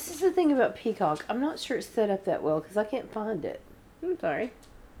kicking. it. This is the thing about Peacock. I'm not sure it's set up that well because I can't find it. I'm sorry.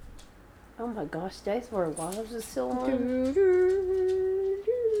 Oh my gosh, Days of Our Lives is still on.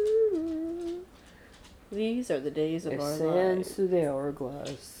 These are the days of It our sends lives. through the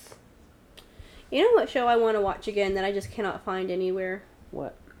hourglass. You know what show I want to watch again that I just cannot find anywhere?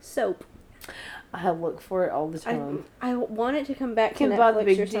 What? Soap. I look for it all the time. I want it to come back to You can buy the Netflix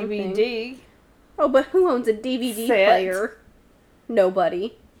big or something. DVD. Oh, but who owns a DVD Set. player?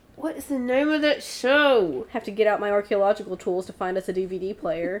 Nobody. What is the name of that show? Have to get out my archaeological tools to find us a DVD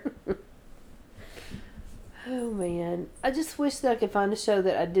player. Oh man, I just wish that I could find a show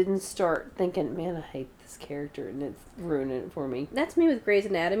that I didn't start thinking, man, I hate this character, and it's ruining it for me. That's me with Grey's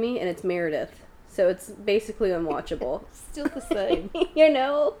Anatomy, and it's Meredith. So it's basically unwatchable. Still the same. You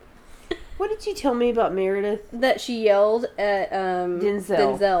know? What did you tell me about Meredith? That she yelled at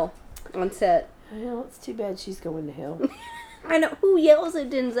Denzel on set. Well, it's too bad she's going to hell. I know. Who yells at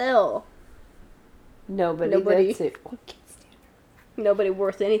Denzel? Nobody. Nobody. That's it. Oh, I can't stand Nobody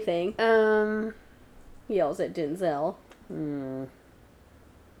worth anything her. yells at Denzel. Hmm.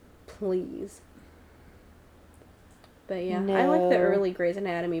 Please. But yeah, I like the No. early Grey's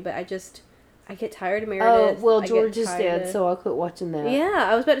Anatomy, but I get tired of Meredith. Oh, well, I get George is tired dead, of- so I quit watching that. Yeah,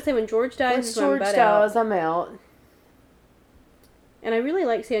 I was about to say when George dies, Once is when I'm George about dies, out. I'm out. And I really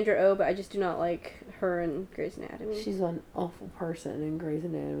like Sandra Oh, but I just do not like her in Grey's Anatomy. She's an awful person in Grey's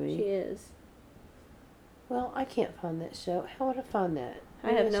Anatomy. She is. Well, I can't find that show. How would I find that?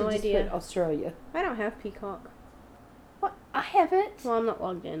 I have no should just idea. put Australia. I don't have Peacock. What? I have it. Well, I'm not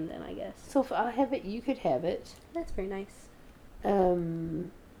logged in then, I guess. So if I have it, you could have it. That's very nice.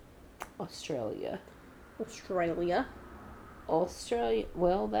 Australia. Australia. Australia.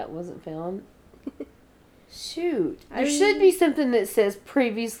 Well, that wasn't found. Shoot. There should be something that says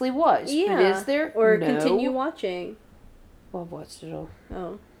previously watched. Yeah. But is there? Or no. continue watching. Well, I've watched it all.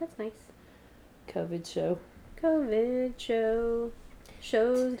 Oh, that's nice. COVID show. COVID show.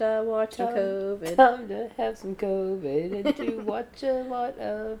 Shows that I watch on COVID. Time to have some COVID and to watch a lot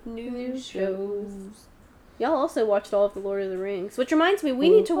of new shows. Y'all also watched all of the Lord of the Rings. Which reminds me, we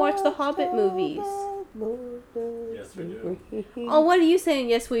need to watch the Hobbit movies. Yes, we do. Oh, what are you saying?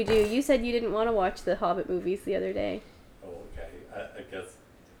 Yes, we do. You said you didn't want to watch the Hobbit movies the other day. Oh, okay. I guess.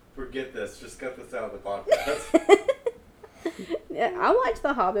 Forget this. Just cut this out of the podcast. Yeah, I'll watch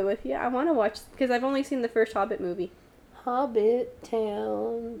the Hobbit with you. I want to watch, because I've only seen the first Hobbit movie. Hobbit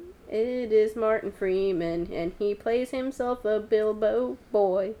Town. It is Martin Freeman, and he plays himself a Bilbo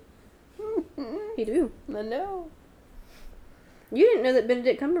boy. He do. I know. You didn't know that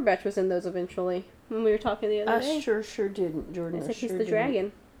Benedict Cumberbatch was in those eventually, when we were talking the other day. I sure didn't, Jordan. I said he's the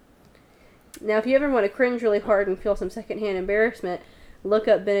dragon. Now, if you ever want to cringe really hard and feel some secondhand embarrassment, look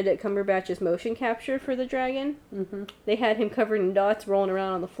up Benedict Cumberbatch's motion capture for the dragon. Mm-hmm. They had him covered in dots rolling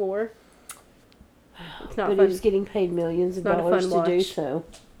around on the floor. It's not but fun. he was getting paid millions of Not a dollars fun to do watch. so.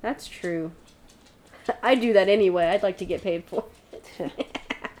 That's true. I do that anyway. I'd like to get paid for it.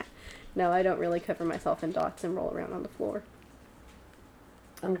 No, I don't really cover myself in dots and roll around on the floor.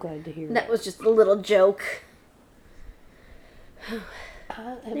 I'm glad to hear That was just a little joke.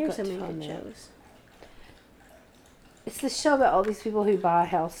 There's so many time good now. shows. It's the show about all these people who buy a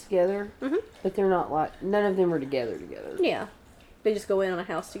house together, Mhm. but they're not like, none of them are together. Yeah. They just go in on a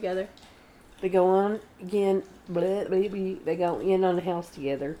house together. They go on again, blah, blah, blah, they go in on a house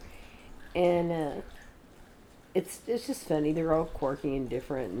together, and it's just funny. They're all quirky and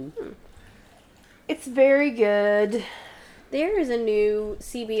different, and it's very good. There is a new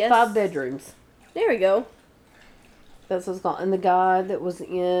CBS... 5 bedrooms. There we go. That's what it's called. And the guy that was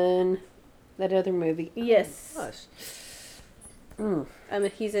in that other movie. Yes. Oh, gosh.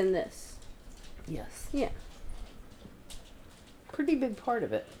 Mm. He's in this. Yes. Yeah. Pretty big part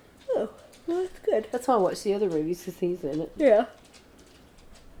of it. Oh, well, that's good. That's why I watched the other movies, because he's in it. Yeah.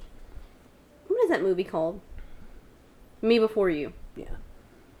 What is that movie called? Me Before You. Yeah.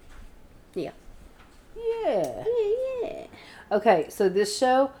 Yeah. Yeah. Yeah. Okay, so this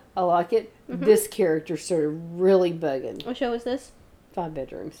show, I like it. Mhm. This character started really bugging. What show is this? 5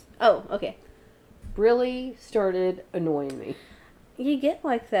 bedrooms. Oh, okay. Really started annoying me. You get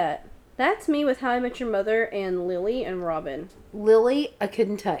like that. That's me with How I Met Your Mother and Lily and Robin. Lily, I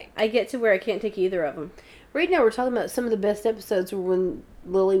couldn't take. I get to where I can't take either of them. Right now, we're talking about some of the best episodes were when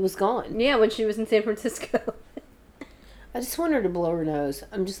Lily was gone. Yeah, when she was in San Francisco. I just want her to blow her nose.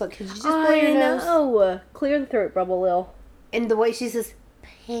 I'm just like, could you just blow your nose? know. Clear the throat bubble, Lil. And the way she says,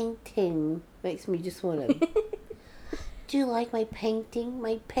 painting, makes me just want to... Do you like my painting?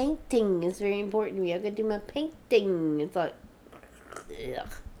 My painting is very important to me. I gotta do my painting. It's like, ugh.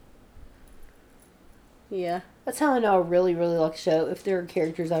 Yeah. That's how I know I really, really like a show. If there are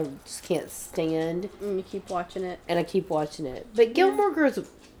characters I just can't stand, And you keep watching it. and I keep watching it. But Gilmore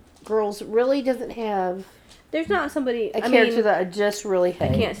Girls really doesn't have There's not somebody... a character that I just really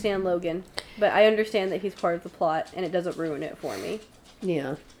hate. I can't stand Logan. But I understand that he's part of the plot, and it doesn't ruin it for me.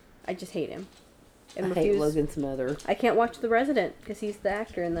 Yeah. I just hate him. I hate Logan's mother. I can't watch The Resident, because he's the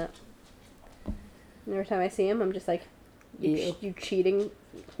actor in that. And every time I see him, I'm just like, you cheating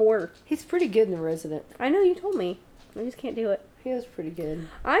whore. He's pretty good in The Resident. I know, you told me. I just can't do it. He was pretty good.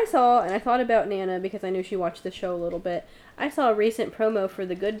 I saw, and I thought about Nana because I knew she watched the show a little bit. I saw a recent promo for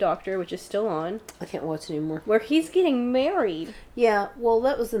The Good Doctor, which is still on, I can't watch anymore. where he's getting married. Yeah, well,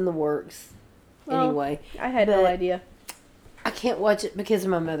 that was in the works. Well, Anyway. I had no idea. I can't watch it because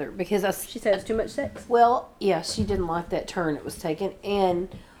of my mother. Because She said it's too much sex. Well, yeah, she didn't like that turn it was taken. And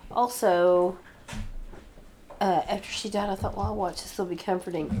also, after she died, I thought, well, I'll watch this. Will be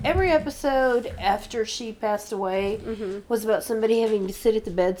comforting. Every episode after she passed away was about somebody having to sit at the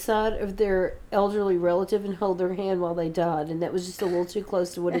bedside of their elderly relative and hold their hand while they died. And that was just a little too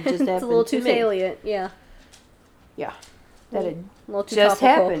close to what had just happened. It's a little to too me. salient, yeah. Yeah. That had A little too just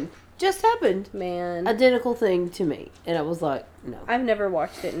topical. happened. Just happened. Man. Identical thing to me. And I was like, no. I've never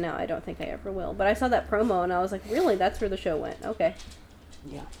watched it, and now I don't think I ever will. But I saw that promo, and I was like, really? That's where the show went. Okay.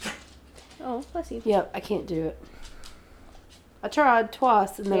 Yeah. Oh, bless you. Yep, I can't do it. I tried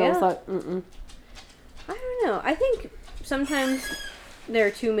twice, and then I was Yeah. like, mm-mm. I don't know. I think sometimes there are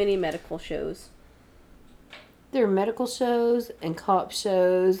too many medical shows. There are medical shows, and cop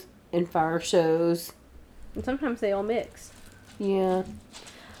shows, and fire shows. And sometimes they all mix. Yeah.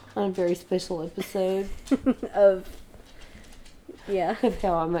 On a very special episode of, yeah. of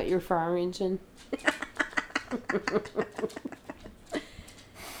How I Met Your Fire Engine.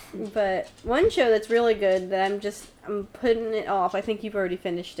 But one show that's really good that I'm putting it off. I think you've already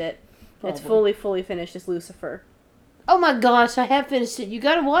finished it. Probably. It's fully finished. Is Lucifer. Oh my gosh, I have finished it. You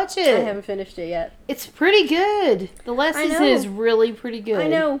gotta watch it. I haven't finished it yet. It's pretty good. The last season is really pretty good. I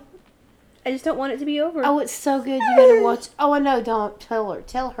know. I just don't want it to be over. Oh, it's so good. You gotta watch. Oh, I know. Don't tell her.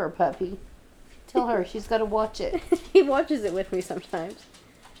 Tell her, puppy. Tell her. She's gotta watch it. He watches it with me sometimes.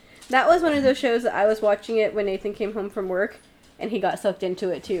 That was one of those shows that I was watching it when Nathan came home from work, and he got sucked into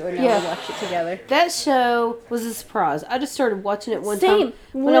it too, and now we watched it together. That show was a surprise. I just started watching it one time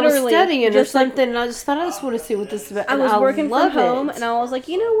when I was studying or something, and I just thought I just want to see what this is about. I was working from home, and I was like,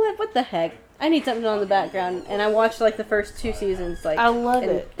 you know what? What the heck? I need something on the background, and I watched like the first 2 seasons. Like I love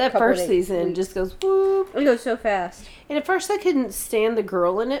it. That first season just goes whoop. It goes so fast. And at first I couldn't stand the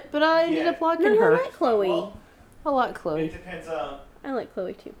girl in it, but I ended up liking her. I like Chloe. Well, I like Chloe. it depends on. I like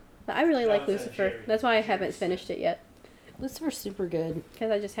Chloe too. But I really like Lucifer. Jere. That's why I haven't finished it yet. Lucifer's super good.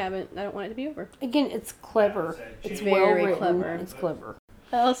 Because I just haven't. I don't want it to be over. Again, it's clever. It's very well written. clever. It's clever.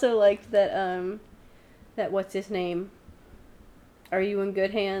 I also liked that. That what's his name? Are you in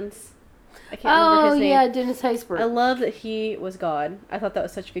good hands? I can't remember his name. Yeah, Dennis Haysbert. I love that he was God. I thought that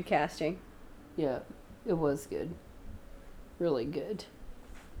was such good casting. Yeah, it was good. Really good.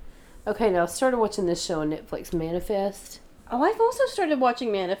 Okay, now I started watching this show on Netflix, Manifest. Oh, I've also started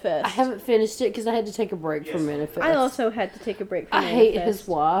watching Manifest. I haven't finished it because I had to take a break from Manifest. I also had to take a break from Manifest. I hate his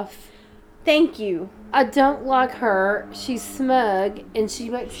wife. Thank you. I don't like her. She's smug, and she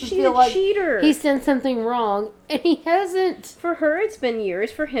makes me feel like cheater. he's done something wrong, and he hasn't. For her, it's been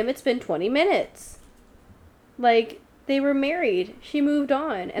years. For him, it's been 20 minutes. Like, they were married. She moved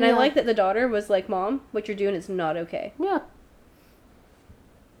on. And I like that the daughter was like, Mom, what you're doing is not okay. Yeah.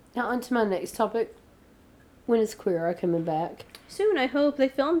 Now, on to my next topic. When is Queer Eye coming back? Soon, I hope. They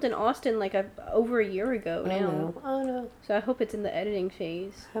filmed in Austin like over a year ago now. I know. So I hope it's in the editing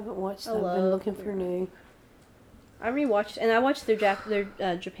phase. I haven't watched that. I've been looking for new. I rewatched, and I watched their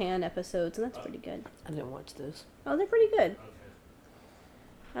Japan episodes, and that's pretty good. I didn't watch those. Oh, they're pretty good.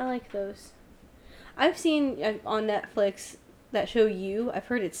 I like those. I've seen on Netflix that show You. I've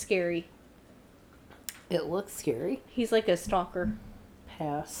heard it's scary. It looks scary. He's like a stalker.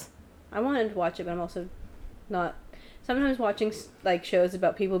 Pass. I wanted to watch it, but I'm also not. Sometimes watching like shows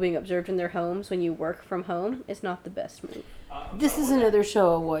about people being observed in their homes when you work from home is not the best move. This is another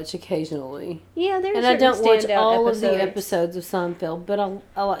show I watch occasionally. Yeah, there's and I don't watch all episodes. of the episodes of Seinfeld, but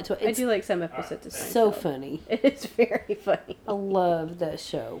I like to. I do like some episodes of Seinfeld. So funny. It is very funny. I love that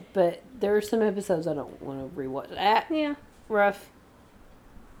show, but there are some episodes I don't want to rewatch. Yeah, rough.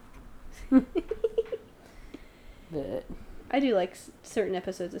 But I do like certain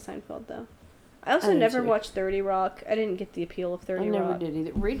episodes of Seinfeld, though. I also never watched 30 Rock. I didn't get the appeal of 30 Rock. I never did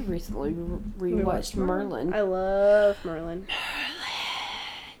either. Reed recently rewatched Merlin. I love Merlin.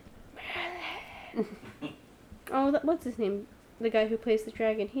 Oh, what's his name? The guy who plays the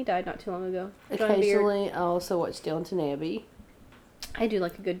dragon. He died not too long ago. Occasionally, I also watch Downton Abbey. I do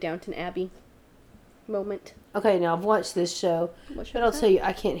like a good Downton Abbey moment. Okay, now I've watched this show, but I'll tell you,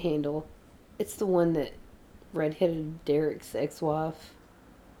 I can't handle. It's the one that redheaded Derek's ex-wife.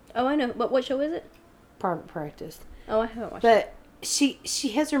 Oh, I know. But what show is it? Private Practice. Oh, I haven't watched it. But she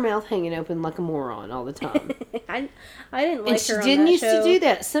has her mouth hanging open like a moron all the time. I didn't like her on that show. And she didn't used to do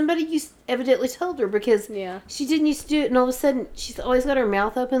that. Somebody evidently told her because she didn't used to do it, and all of a sudden she's always got her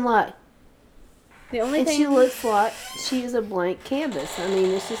mouth open like. And she looks like she is a blank canvas. I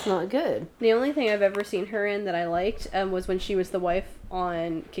mean, it's just not good. The only thing I've ever seen her in that I liked was when she was the wife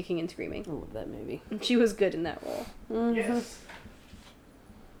on Kicking and Screaming. I love that movie. She was good in that role. Mm-hmm. Yes.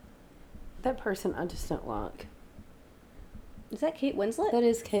 That person I just don't like. Is that Kate Winslet? That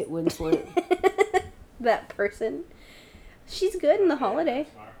is Kate Winslet. That person. She's good in The Holiday.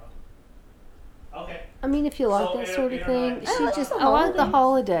 Okay. I mean, if you like that sort of thing, I like The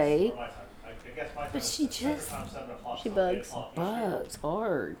Holiday. But she bugs. Bugs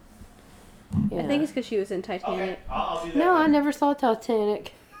hard. Yeah. I think it's because she was in Titanic. Okay. No, I never saw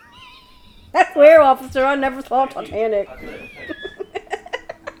Titanic. That's where, officer. I never saw Titanic.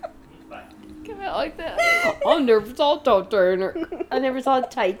 Come out like that. I never saw Titanic. I never saw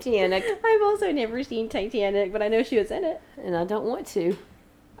Titanic. I've also never seen Titanic, but I know she was in it. And I don't want to.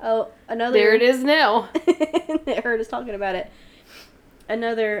 Oh, another. There it is now. I heard us talking about it.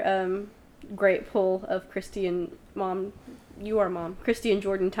 Another great pull of Christy and Mom. You are Mom. Christy and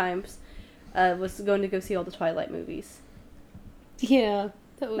Jordan Times was going to go see all the Twilight movies. Yeah,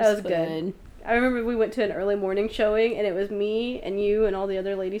 that was good. I remember we went to an early morning showing, and it was me and you and all the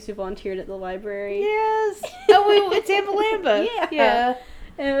other ladies who volunteered at the library. Yes. Oh, we went to Tampa Lamba. Yeah.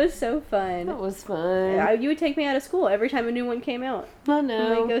 It was so fun. That was fun. You would take me out of school every time a new one came out. I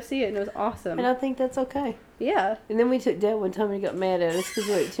know. And we'd go see it, and it was awesome. And I think that's okay. Yeah. And then we took Dad one time and he got mad at us because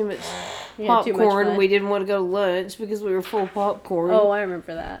we ate too much Too popcorn. much fun. We didn't want to go to lunch because we were full of popcorn. Oh, I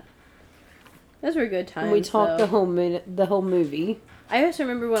remember that. Those were good times. And we talked though. the whole movie. I also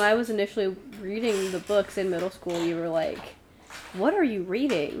remember when I was initially reading the books in middle school, you were like, what are you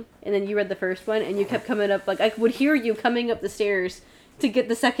reading? And then you read the first one, and you kept coming up, like, I would hear you coming up the stairs to get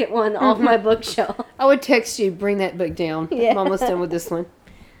the second one off my bookshelf. I would text you, bring that book down. Yeah. I'm almost done with this one.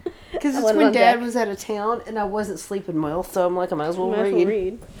 Because it's when Dad was out of town, and I wasn't sleeping well, so I'm like, I might as well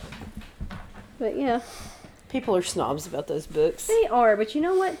read. But yeah. People are snobs about those books. They are, but you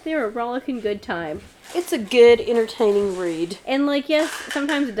know what? They're a rollicking good time. It's a good, entertaining read. And, like, yes,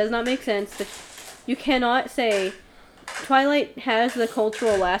 sometimes it does not make sense, but you cannot say Twilight has the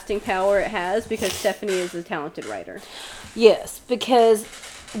cultural lasting power it has because Stephanie is a talented writer. Yes, because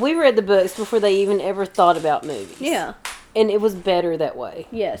we read the books before they even ever thought about movies. Yeah. And it was better that way.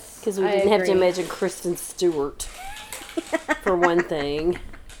 Yes. Because we didn't have to imagine Kristen Stewart, for one thing.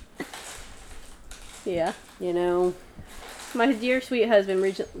 Yeah. You know? My dear sweet husband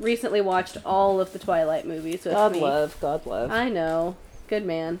recently watched all of the Twilight movies with me. God love. I know. Good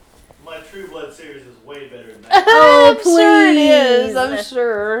man. My True Blood series is way better than that. Oh, I'm sure it is. I'm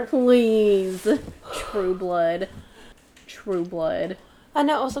sure. Please. True Blood. True Blood. I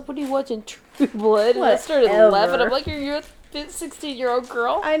know. I was like, what are you watching? True Blood? And I started laughing. I'm like, you're a 16-year-old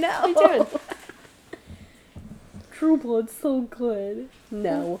girl. I know. What are you doing? True Blood's so good.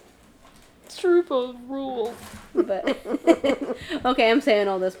 No. True Blood rules. But okay, I'm saying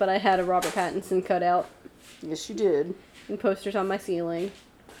all this, but I had a Robert Pattinson cutout Yes, you did. and posters on my ceiling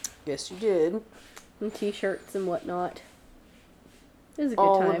Yes, you did. and T-shirts and whatnot. It was a good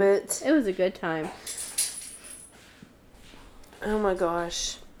All time. of it. It was a good time. Oh my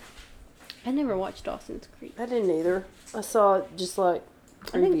gosh. I never watched Dawson's Creek. I didn't either. I saw just like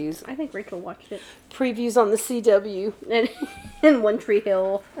previews. I think Rachel watched it. Previews on the CW. And One Tree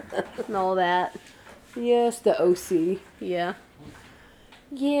Hill and all that. Yes, the OC. Yeah.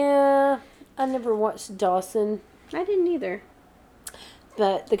 Yeah, I never watched Dawson, I didn't either.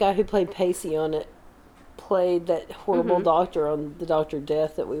 but the guy who played Pacey on it played that horrible doctor on the Doctor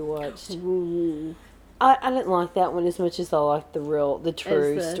Death that we watched. Ooh. I didn't like that one as much as I liked the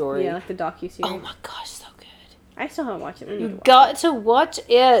true story. Yeah, like the docuseries. Oh my gosh, so good. I still haven't watched it. We need to You watch got to watch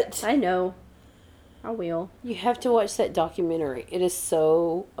it. I know. I will. You have to watch that documentary. It is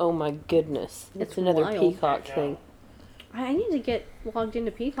so, oh my goodness. It's another wild. Peacock thing. I need to get logged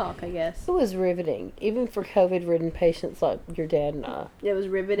into Peacock, I guess. It was riveting, even for COVID-ridden patients like your dad and I. It was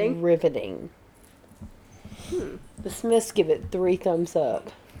riveting. Riveting. The Smiths give it 3 thumbs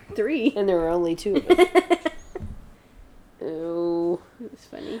up. 3. And there are only 2 of us. Ooh. It was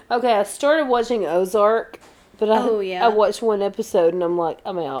funny. Okay, I started watching Ozark, but I watched 1 episode and I'm like,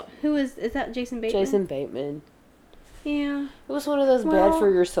 I'm out. Is that Jason Bateman? Jason Bateman. Yeah. It was one of those bad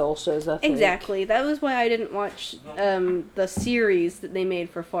for your soul shows, I think. Exactly. That was why I didn't watch the series that they made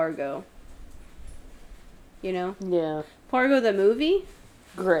for Fargo. You know? Yeah. Fargo the movie?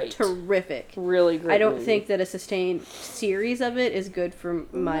 Great. Terrific. Really great. I don't movie. think that a sustained series of it is good for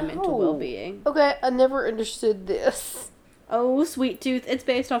my mental well-being. Okay, I never understood this. Oh, Sweet Tooth. It's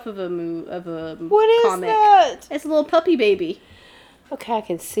based off of a What is comic. that? It's a little puppy baby. Okay, I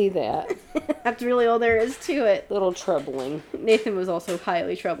can see that. That's really all there is to it. Little troubling. Nathan was also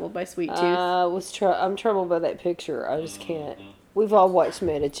highly troubled by Sweet Tooth. I'm troubled by that picture. I just can't. We've all watched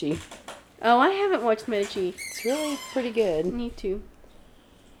Medici. Oh, I haven't watched Medici. It's really pretty good. Need to.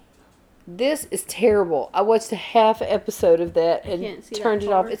 This is terrible. I watched a half episode of that and turned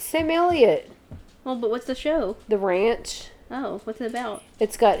it off. It's Sam Elliott. Well, but what's the show? The Ranch. Oh, what's it about?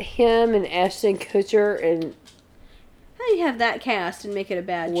 It's got him and Ashton Kutcher and... How do you have that cast and make it a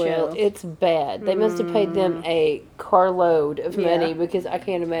bad show? Well, it's bad. They must have paid them a carload of money because I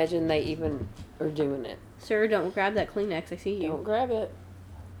can't imagine they even are doing it. Sir, don't grab that Kleenex. I see you. Don't grab it.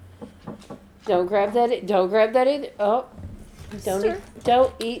 Don't grab that. Don't grab that either. Oh.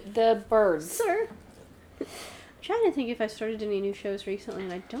 Don't eat the birds. Sir. I'm trying to think if I started any new shows recently,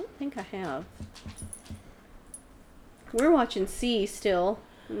 and I don't think I have. We're watching C still.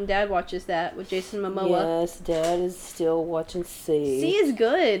 And Dad watches that with Jason Momoa. Yes, Dad is still watching C. C is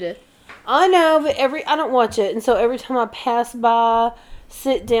good. I know, but I don't watch it, and so every time I pass by,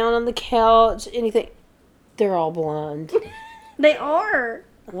 sit down on the couch, anything, they're all blind. They are.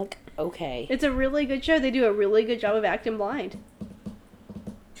 I'm like, okay. It's a really good show. They do a really good job of acting blind.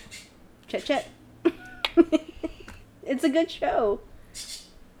 Chet. It's a good show.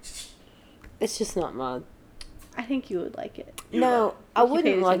 It's just not my... I think you would like it. No, I If you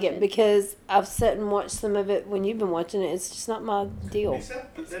wouldn't paid like it attention. because I've sat and watched some of it when you've been watching it. It's just not my deal.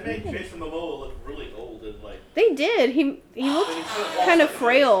 Except that they made Jason Momoa look really old and like. They did. He looked And he couldn't walk kind of like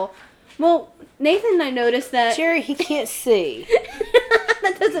frail. Well, Nathan and I noticed that. Jerry, he can't see.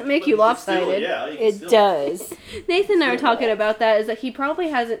 That doesn't make But you he can still- lopsided. yeah, he can It still- does. Nathan and I were Still talking walk. about that. Is that he probably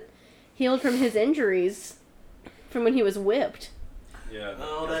hasn't healed from his injuries from when he was whipped. Yeah.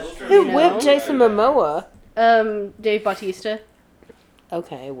 Oh, that's true. Who No. whipped Jason Momoa? Dave Bautista.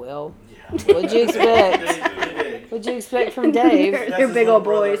 Okay, well, Yeah. what'd you expect? They- What'd you expect from Dave? They're That's his big little old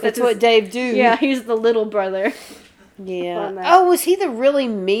brother. boys. That's his- what Dave do. Yeah, he's the little brother. Yeah. on that. Oh, was he the really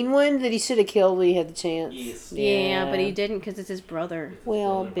mean one that he should have killed when he had the chance? Yes. Yeah, but he didn't because it's his brother.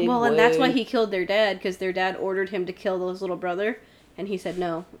 Well, big Well, and that's why woo. he killed their dad, because their dad ordered him to kill his little brother, and he said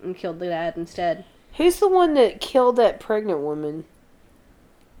no and killed the dad instead. Who's the one that killed that pregnant woman?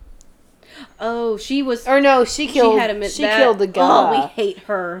 Oh, she was. Or no, she killed. She had him. She killed the guy. Oh, we hate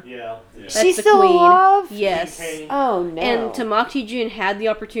her. Yeah. That's She's the still queen. alive. Yes. Kane. Oh no. And Tamakti Jun had the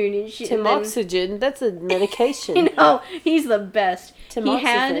opportunity. And then- Tamoxifen. That's a medication. You know, he's the best.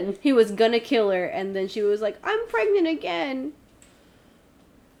 Tamoxifen. He was gonna kill her, and then she was like, "I'm pregnant again."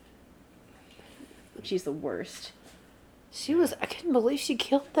 She's the worst. She was. I couldn't believe she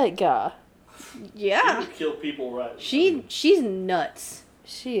killed that guy. Yeah, She kill people right. she's nuts.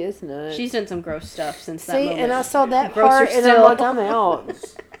 She is nuts. She's done some gross stuff since that See, moment. and I saw that Grosser part, and I'm still. like, I'm out.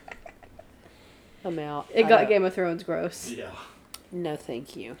 I'm out. It I got don't- Game of Thrones gross. Yeah. No,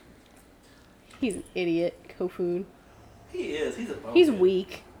 thank you. He's an idiot, Kofun. He is. He's a bum. He's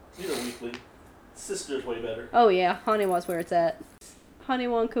weak. He's a weakling. Sister's way better. Oh yeah, Hanewa's where it's at.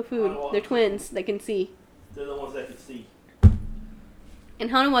 Hanewa and Hanewa Kofun, and they're Kofun. twins. They can see, They're the ones that can see. and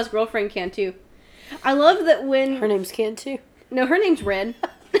Hanewa's girlfriend can too. I love that when Her name's Ken too. No, her name's Red.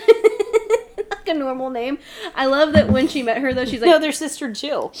 Like a normal name. I love that when she met her though, she's like No, their sister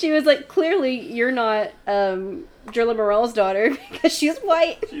Jill. she was like, clearly you're not Jerla Morel's daughter because she's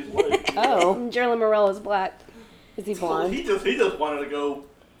white. She's white. Oh, And Jerla Morel is black. is he Well, blind? he just wanted to go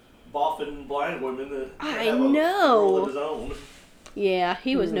boffing blind women to I have know. a world of his own. Yeah,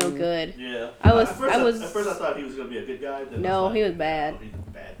 he was no good. Yeah. I was- At first, I was- At first, I thought he was going to be a good guy. Then No, I was he like, was bad. No, he's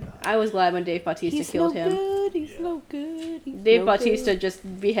a bad guy. I was glad when Dave Bautista He's killed no him. good. He's Yeah. no good. He's Dave no Bautista good.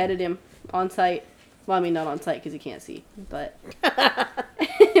 just beheaded him on sight. Well, I mean, not on sight because he can't see, but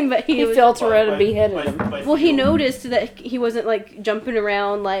but He was, felt around and beheaded him. Well, he noticed that he wasn't like jumping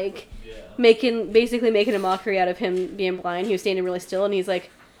around, like Yeah. basically making a mockery out of him being blind. He was standing really still, and he's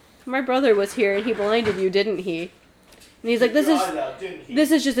like, "My brother was here, and he blinded you, didn't he?" And he's like, Took your eyes "This out, didn't he?"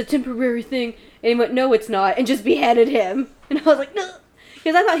 is just a temporary thing." And he went, "No, it's not," and just beheaded him. And I was like, "No,"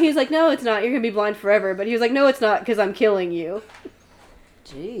 because I thought he was like, "No, it's not. You're gonna be blind forever." But he was like, "No, it's not, because I'm killing you."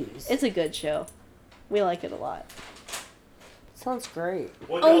 Jeez. It's a good show. We like it a lot. Sounds great.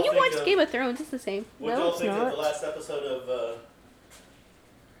 What Oh, y'all you think watched of- Game of Thrones? It's the same. What No, y'all it's think not. of the last episode of?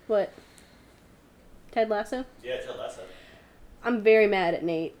 What? Ted Lasso? Yeah, Ted Lasso. I'm very mad at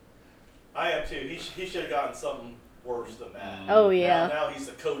Nate. I am too. He should have gotten something worse than that. Oh yeah. Now he's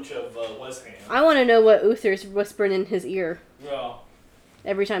the coach of West Ham. I want to know what Uther's whispering in his ear Well,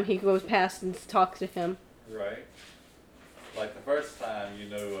 every time he goes past and talks to him. Right. Like the first time, you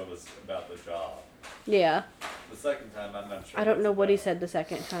knew it was about the job. Yeah. The second time, I'm not sure. I don't know what he about. said the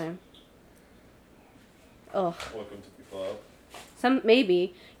second time. Ugh. Welcome to the club. Some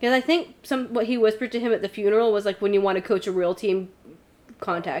maybe because I think what he whispered to him at the funeral was like, "When you want to coach a real team,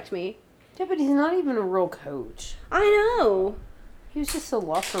 contact me." Yeah, but he's not even a real coach. I know, He was just a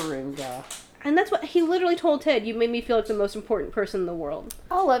locker room guy. and that's what he literally told Ted. You made me feel like the most important person in the world.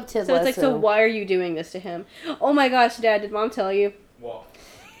 I love Ted So Lasso. it's like, so why are you doing this to him? Oh my gosh, Dad, did Mom tell you? well,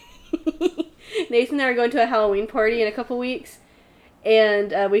 Nathan and I are going to a Halloween party in a couple weeks,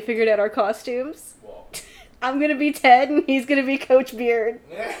 and we figured out our costumes. well. I'm gonna be Ted, and he's gonna be Coach Beard.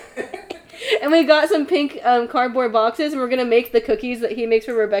 And we got some pink cardboard boxes, and we're gonna make the cookies that he makes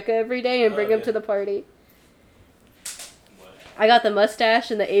for Rebecca every day and bring Oh, them yeah. to the party. I got the mustache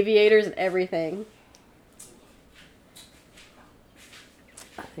and the aviators and everything.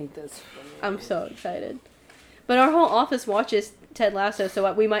 I think that's funny. I'm so excited. But our whole office watches Ted Lasso,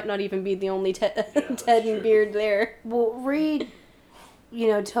 so we might not even be the only Ted that's and true. Beard there. Well, Reed,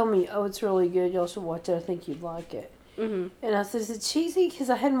 tell me, oh, it's really good. Y'all should watch it. I think you'd like it. Hmm. And I said, is it cheesy? Because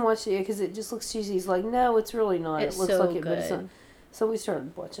I hadn't watched it yet because it just looks cheesy. He's like, no, it's really not. It's it looks so like it, but it's good. not. So we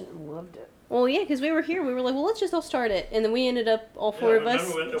started watching it and loved it. Well, yeah, because we were here. We were like, well, let's just all start it. And then we ended up, all four Yeah, of us,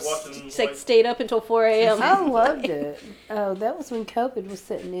 remember we ended up watching, like- stayed up until 4 a.m. I loved it. Oh, that was when COVID was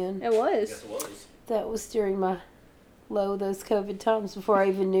setting in. It was. Yes, it was. That was during my those COVID times before I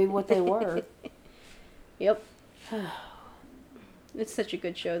even knew what they were. Yep. It's such a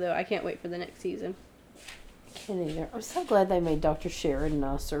good show, though. I can't wait for the next season. Can't either. I'm so glad they made Dr. Sharon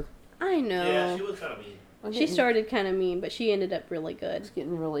Nasser. I know. Yeah, she was kind of mean. She started kind of mean, but she ended up really good. I was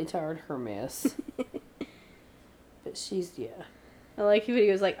getting really tired of her mess. But she's, yeah. I like when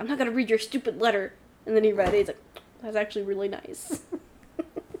he was like, I'm not going to read your stupid letter. And then he read it. He's like, that's actually really nice.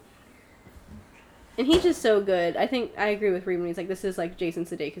 And he's just so good. I think I agree with Reed when he's like, this is like Jason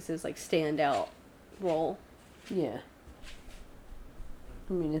Sudeikis' like standout role. Yeah.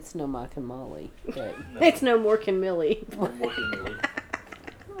 I mean, it's no Mike and Molly, but... It's no Mork and Milly. Mork and Milly.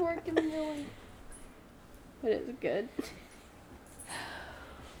 Mork and Milly. But it's good.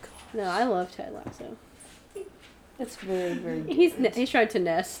 No, I love Ted Lasso. It's very, very good. He's tried to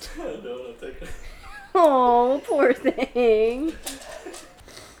nest. No, not taking it. Oh, poor thing.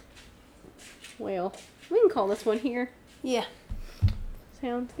 Well, we can call this one here. Yeah.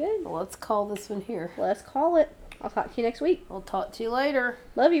 Sounds good. Well, let's call this one here. Let's call it. I'll talk to you next week. I'll talk to you later.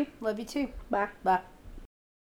 Love you. Love you too. Bye. Bye.